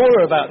an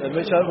aura about them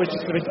which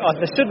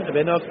there shouldn't have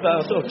been. I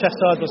sort of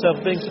chastised myself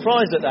for being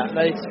surprised at that.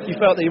 You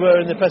felt that you were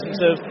in the presence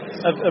of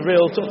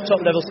real top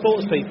level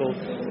sports people.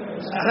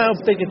 How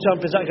big a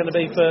jump is that going to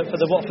be for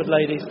the Watford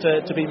ladies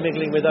to be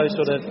mingling with those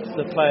sort of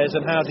the players,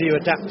 and how do you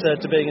adapt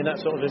to being in that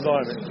sort of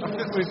environment?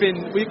 We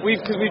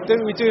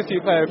do a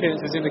few player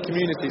appearances in the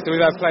community, so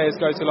we've had players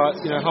go to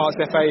Hearts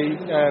FA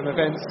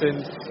events,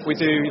 and we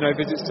do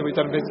we've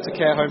done visits to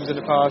care homes in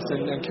the past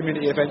and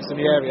community events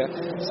in the area.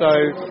 So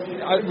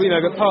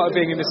but part of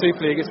being in the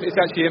Super League, it's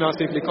actually in our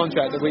Super League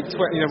contract that we'll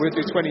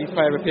do 20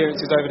 player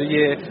appearances over the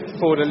year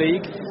for the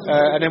league,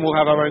 and then we'll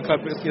have our own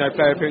club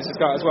player appearances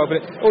start as well.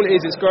 But all it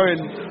is, it's growing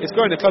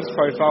the club's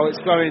profile,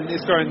 it's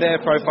growing their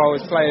profile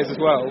as players as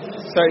well.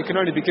 So it can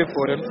only be good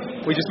for them.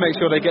 We just make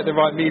sure they get the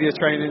right media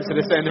training, so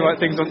they're saying the right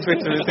things on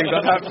Twitter and things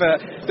like that.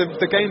 But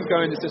the game's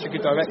going in such a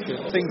good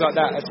direction. Things like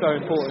that are so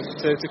important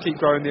to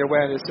keep growing the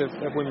awareness of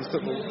women's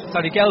football.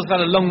 So the girls have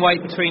had a long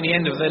wait between the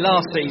end of the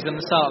last season and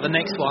the start of the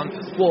next one.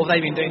 What have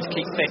they been doing to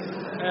keep fit?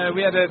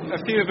 We had a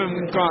few of them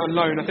go out on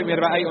loan. I think we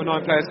had about 8 or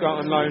 9 players go out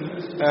on loan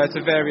to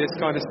various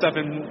kind of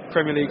Southern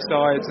Premier League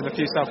sides and a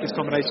few South East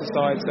combination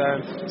sides.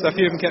 So a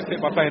few of them kept fit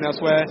by playing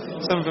elsewhere.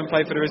 Some of them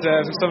played for the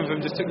reserves, and some of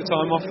them just took the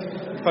time off,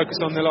 focused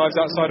on their lives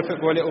outside of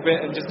football a little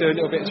bit, and just do a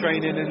little bit of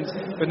training.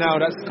 But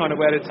now that's kind of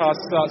where the task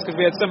starts, because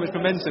we had so much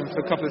momentum for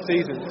a couple of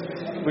seasons.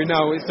 We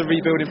know it's the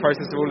rebuilding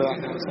process of all of that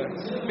now. So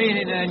being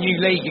in a new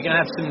league, you're going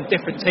to have some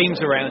different teams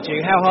around you.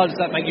 How hard does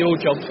that make your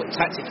job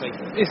tactically?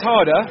 It's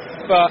harder,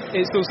 but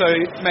it's also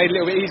made a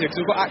little bit easier because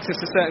we've got access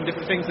to certain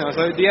different things now.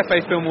 So the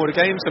FA film all the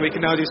games, so we can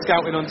now do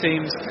scouting on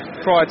teams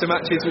prior to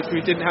matches, which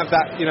we didn't have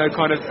that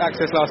kind of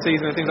access last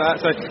season and things like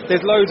that. So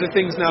there's loads of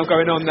things now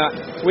going on that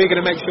we're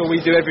going to make sure we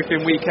do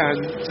everything we can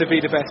to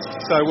be the best.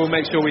 So we'll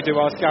make sure we do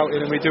our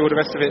scouting and we do all the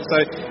rest of it. So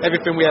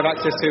everything we have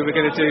access to, we're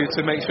going to do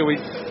to make sure we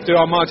do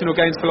our marginal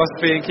gains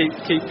philosophy and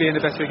keep being the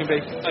best we can be.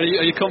 Are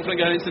you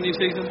confident going into the new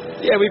season?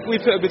 Yeah,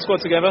 we've put a good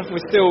squad together.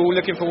 We're still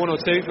looking for 1 or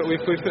 2, but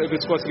we've put a good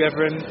squad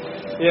together, and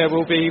yeah,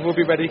 we'll be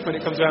ready when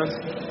it comes around.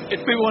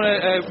 If people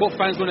what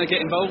fans want to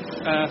get involved,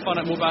 find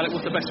out more about it,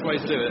 what's the best way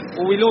to do it?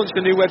 Well, we launched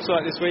a new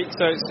website this week,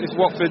 so it's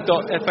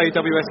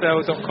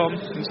watford.fawsl.com,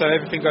 and so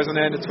everything goes on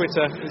there, and the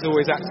Twitter is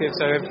always active,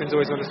 so everything's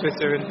always on the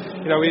Twitter, and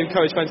we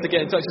encourage fans to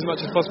get in touch as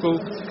much as possible,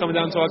 coming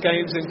down to our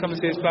games and come and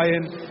see us play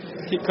and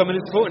keep coming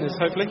and supporting us,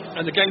 hopefully.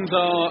 And the games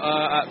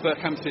are at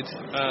Berkhamsted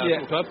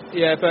Football Club?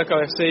 Yeah,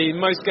 Berkhamsted FC.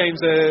 Most games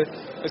are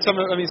some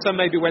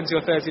may be Wednesday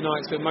or Thursday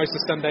nights, but most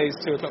are Sundays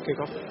 2 o'clock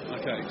kick-off.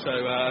 Okay, so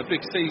a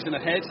big season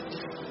ahead,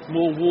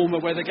 more warmer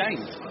weather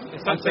games.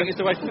 I think it's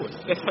the way forward.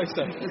 Let's hope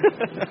so.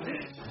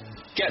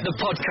 Get the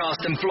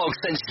podcast and blog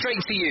sent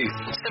straight to you.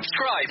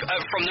 Subscribe at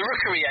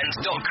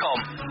FromTheRookeryEnd.com.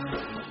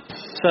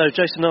 So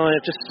Jason and I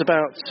have just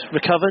about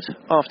recovered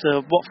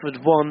after Watford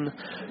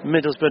 1,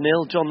 Middlesbrough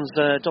 0. John's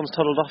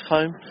toddled off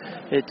home.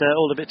 It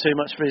all a bit too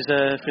much for his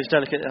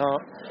delicate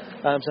heart.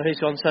 So he's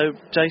gone. So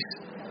Jace,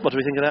 what do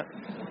we think of that?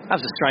 That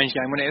was a strange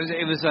game, wasn't it?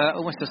 It was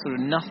almost a sort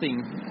of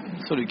nothing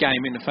sort of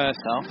game in the first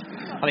half.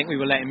 I think we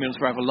were letting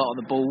Middlesbrough have a lot of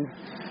the ball.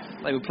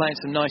 They were playing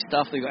some nice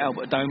stuff. They got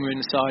Albert Adoma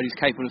in the side, who's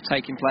capable of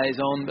taking players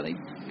on. But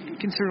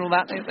considering all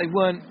that, they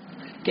weren't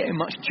getting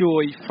much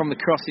joy from the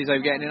crosses they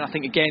were getting. And I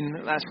think, again,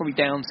 that's probably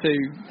down to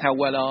how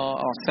well our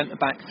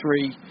centre-back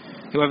 3,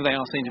 whoever they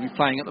are, seem to be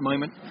playing at the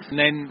moment. And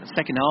then the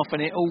second half,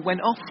 and it all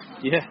went off.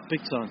 Yeah,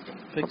 big time.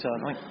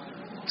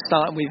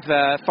 starting with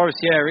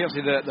Forestieri,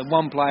 obviously the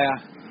one player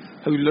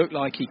who looked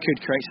like he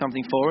could create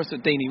something for us.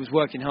 Deeney was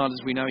working hard, as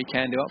we know he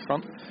can do up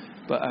front.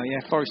 But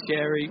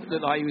Forestieri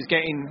looked like he was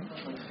getting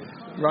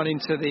run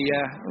into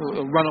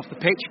run off the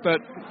pitch,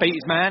 but beat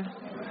his man,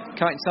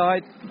 cut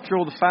inside,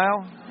 draw the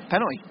foul,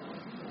 penalty.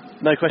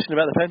 No question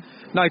about the pen?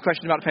 No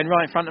question about the pen,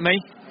 right in front of me.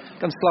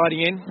 Gone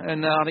sliding in,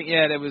 and I think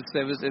there was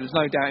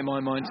no doubt in my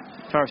mind.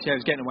 Forestieri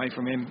was getting away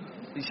from him.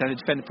 He said the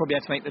defender probably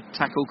had to make the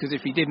tackle, because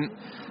if he didn't,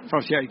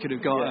 Forestieri could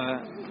have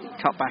got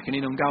cut back and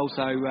in on goal.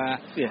 So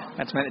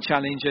had to make the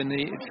challenge, and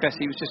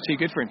Fessy was just too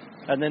good for him.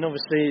 And then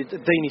obviously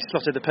Deeney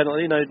slotted the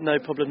penalty, no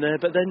problem there.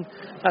 But then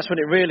that's when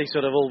it really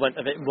sort of all went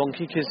a bit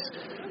wonky,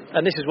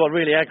 and this is what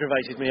really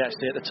aggravated me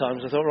actually at the time.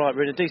 So I thought, right,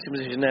 we're in a decent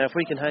position now. If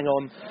we can hang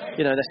on,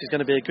 this is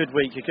going to be a good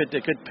week, a good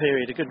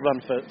period, a good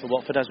run for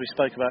Watford, as we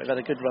spoke about. We've had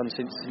a good run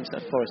since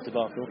that Forest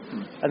debacle.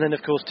 And then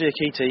of course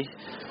Diakite,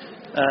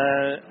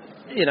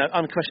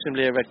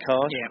 unquestionably a red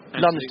card.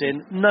 Yeah, lunged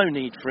in, no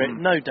need for it,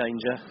 no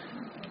danger.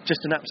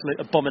 Just an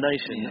absolute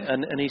abomination,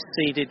 and he's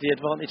ceded the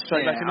advantage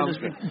straight back to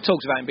Middlesbrough.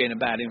 Talks about him being a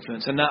bad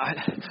influence, and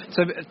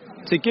so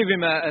to give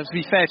him to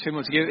be fair to him,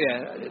 or to give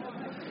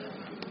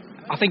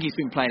I think he's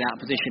been played out of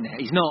position here.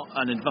 He's not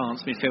an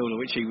advanced midfielder,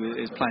 which he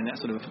is playing that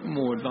sort of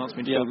more advanced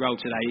midfield role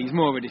today. He's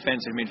more of a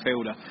defensive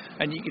midfielder,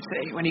 and you could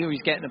see when he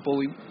was getting the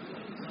ball,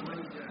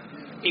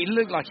 he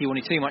looked like he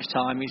wanted too much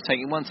time. He was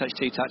taking one touch,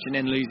 two touch, and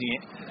then losing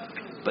it.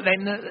 But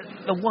then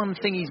the one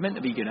thing he's meant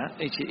to be good at,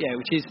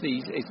 which is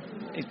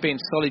being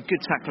solid,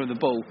 good tackler of the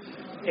ball.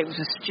 It was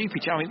a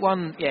stupid challenge.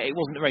 It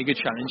wasn't a very good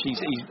challenge.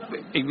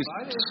 He was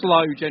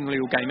slow generally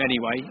all game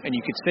anyway, and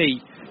you could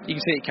see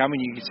it coming.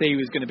 You could see he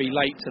was going to be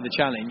late to the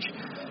challenge.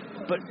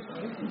 But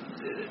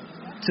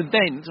to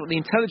then, the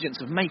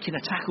intelligence of making a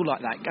tackle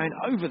like that, going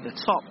over the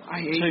top,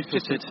 it was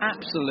just an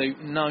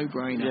absolute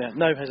no-brainer. Yeah,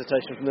 no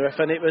hesitation from the ref,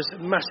 and it was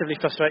massively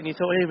frustrating. You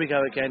thought, here we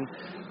go again.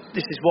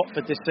 This is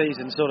Watford this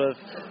season, sort of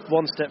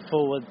one step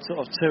forward,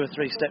 sort of two or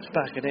three steps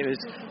back, and it was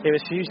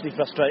hugely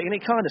frustrating. And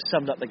it kind of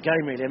summed up the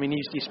game, really. I mean,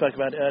 you spoke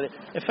about it earlier.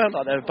 It felt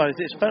like they were both.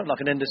 It felt like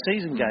an end of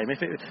season game.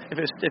 If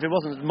it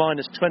wasn't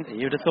 -20,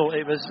 you'd have thought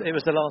it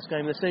was the last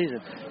game of the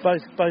season.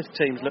 Both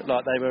teams looked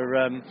like they were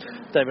on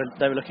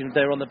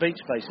the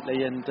beach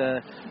basically, and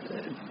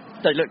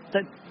they looked.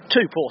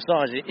 Two poor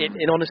sides,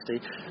 in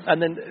honesty.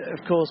 And then,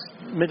 of course,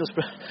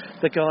 Middlesbrough,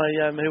 the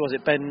guy, who was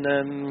it? Ben,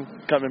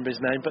 can't remember his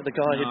name, but the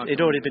guy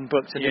he'd already been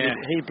booked, and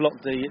he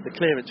blocked the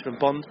clearance from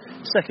Bond,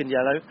 second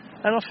yellow,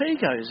 and off he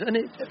goes. And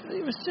it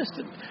was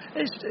just,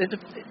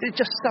 it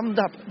just summed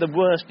up the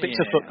worst bits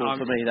of football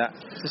for me. That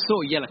it's the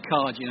sort of yellow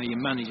card, your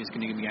manager's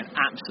going to be going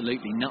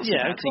absolutely nuts.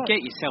 Yeah, to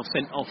get yourself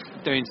sent off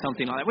doing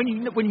something like that.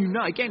 When you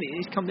know, again,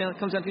 it comes down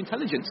to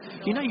intelligence.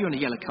 You know you're on a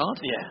yellow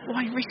card. Yeah.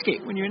 Why risk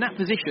it when you're in that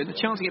position? The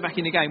chance to get back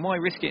in the game. Why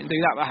risk it and do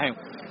that? Well,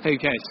 who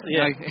cares?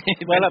 Yeah.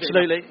 Well,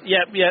 absolutely.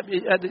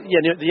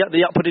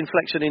 The upward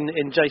inflection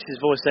in Jace's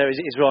voice there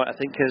is right, I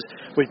think, because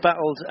we've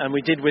battled and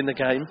we did win the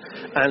game,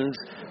 and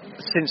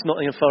since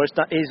Nottingham Forest,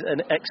 that is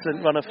an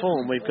excellent run of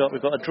form. We've got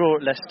a draw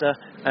at Leicester,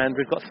 and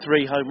we've got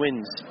 3 home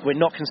wins. We're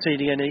not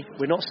conceding any,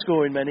 we're not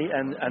scoring many,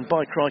 and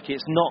by crikey,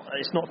 it's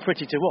not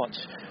pretty to watch.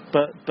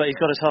 But he's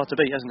got his heart to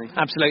beat, hasn't he?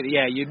 Absolutely,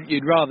 yeah.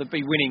 You'd rather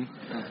be winning,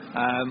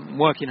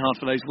 working hard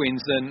for those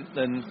wins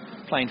than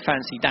playing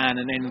fancy Dan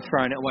and then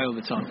throwing it away all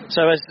the time.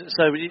 So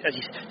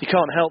you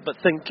can't help but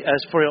think,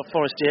 as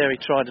Forestieri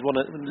tried one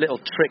little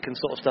trick and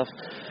sort of stuff,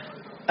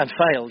 and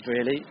failed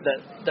really,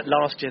 that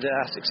last year that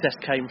our success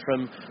came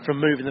from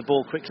moving the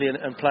ball quickly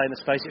and playing the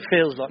space. It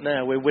feels like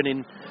now we're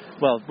winning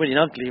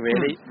ugly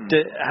really.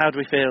 How do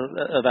we feel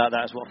about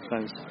that as Watford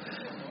fans?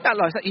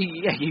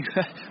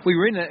 We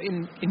were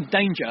in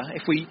danger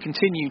if we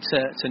continue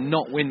to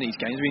not win these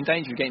games. We're in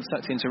danger of getting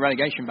stuck into a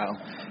relegation battle.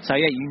 So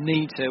you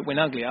need to win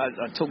ugly. I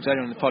talked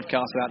earlier on the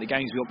podcast about the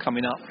games we've got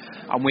coming up,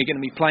 and we're going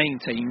to be playing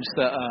teams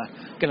that are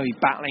going to be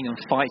battling and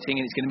fighting,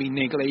 and it's going to be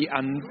niggly,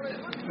 and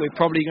we're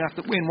probably going to have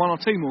to win 1 or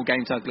 2 more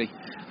games ugly.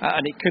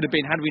 And it could have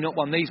been, had we not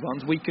won these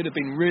ones, we could have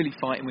been really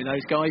fighting with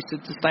those guys to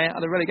stay out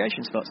of the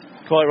relegation spots.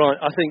 Quite right.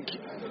 I think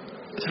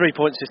 3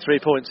 points is 3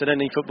 points, and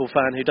any football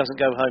fan who doesn't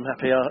go home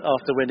happy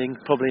after winning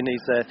probably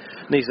needs their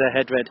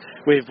head read.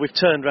 We've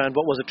turned around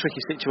what was a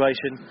tricky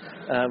situation.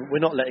 We're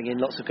not letting in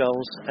lots of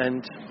goals,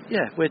 and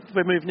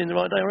we're moving in the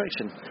right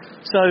direction.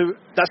 So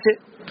that's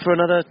it for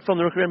another From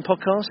the Rookery End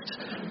podcast.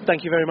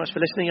 Thank you very much for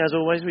listening. As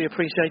always, we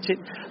appreciate it.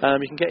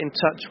 You can get in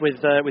touch with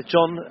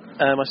John,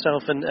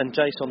 myself, and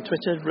Jace on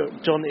Twitter.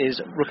 John is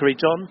Rookery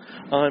John.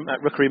 I'm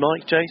at Rookery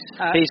Mike.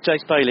 Jace, he's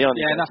Jace Bailey, aren't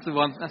you? Yeah, that's the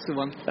one.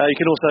 You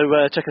can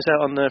also check us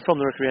out on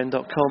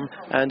FromTheRookeryEnd.com,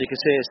 and you can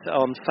see us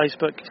on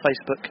Facebook,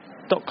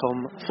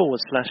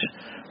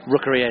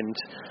 facebook.com/RookeryEnd.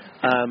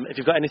 If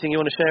you've got anything you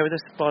want to share with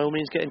us, by all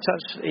means get in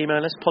touch.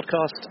 Email us,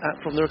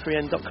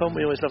 podcast@FromTheRookeryEnd.com.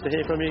 We always love to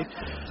hear from you.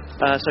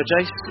 So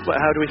Jace,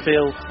 how do we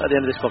feel at the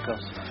end of this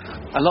podcast?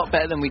 A lot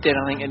better than we did,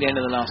 I think, at the end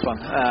of the last one.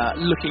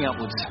 Looking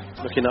upwards.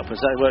 Looking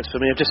upwards, that works for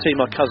me. I've just seen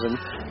my cousin,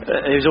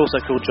 who's also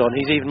called John,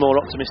 he's even more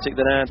optimistic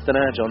than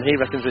our John. He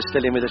reckons we're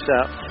still in with a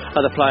shout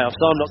at the playoffs.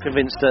 I'm not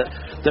convinced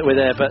that we're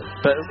there, but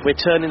we're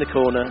turning the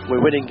corner,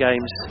 we're winning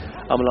games.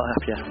 I'm a lot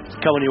happier.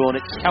 Come on, you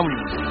Hornets. Come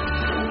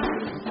on.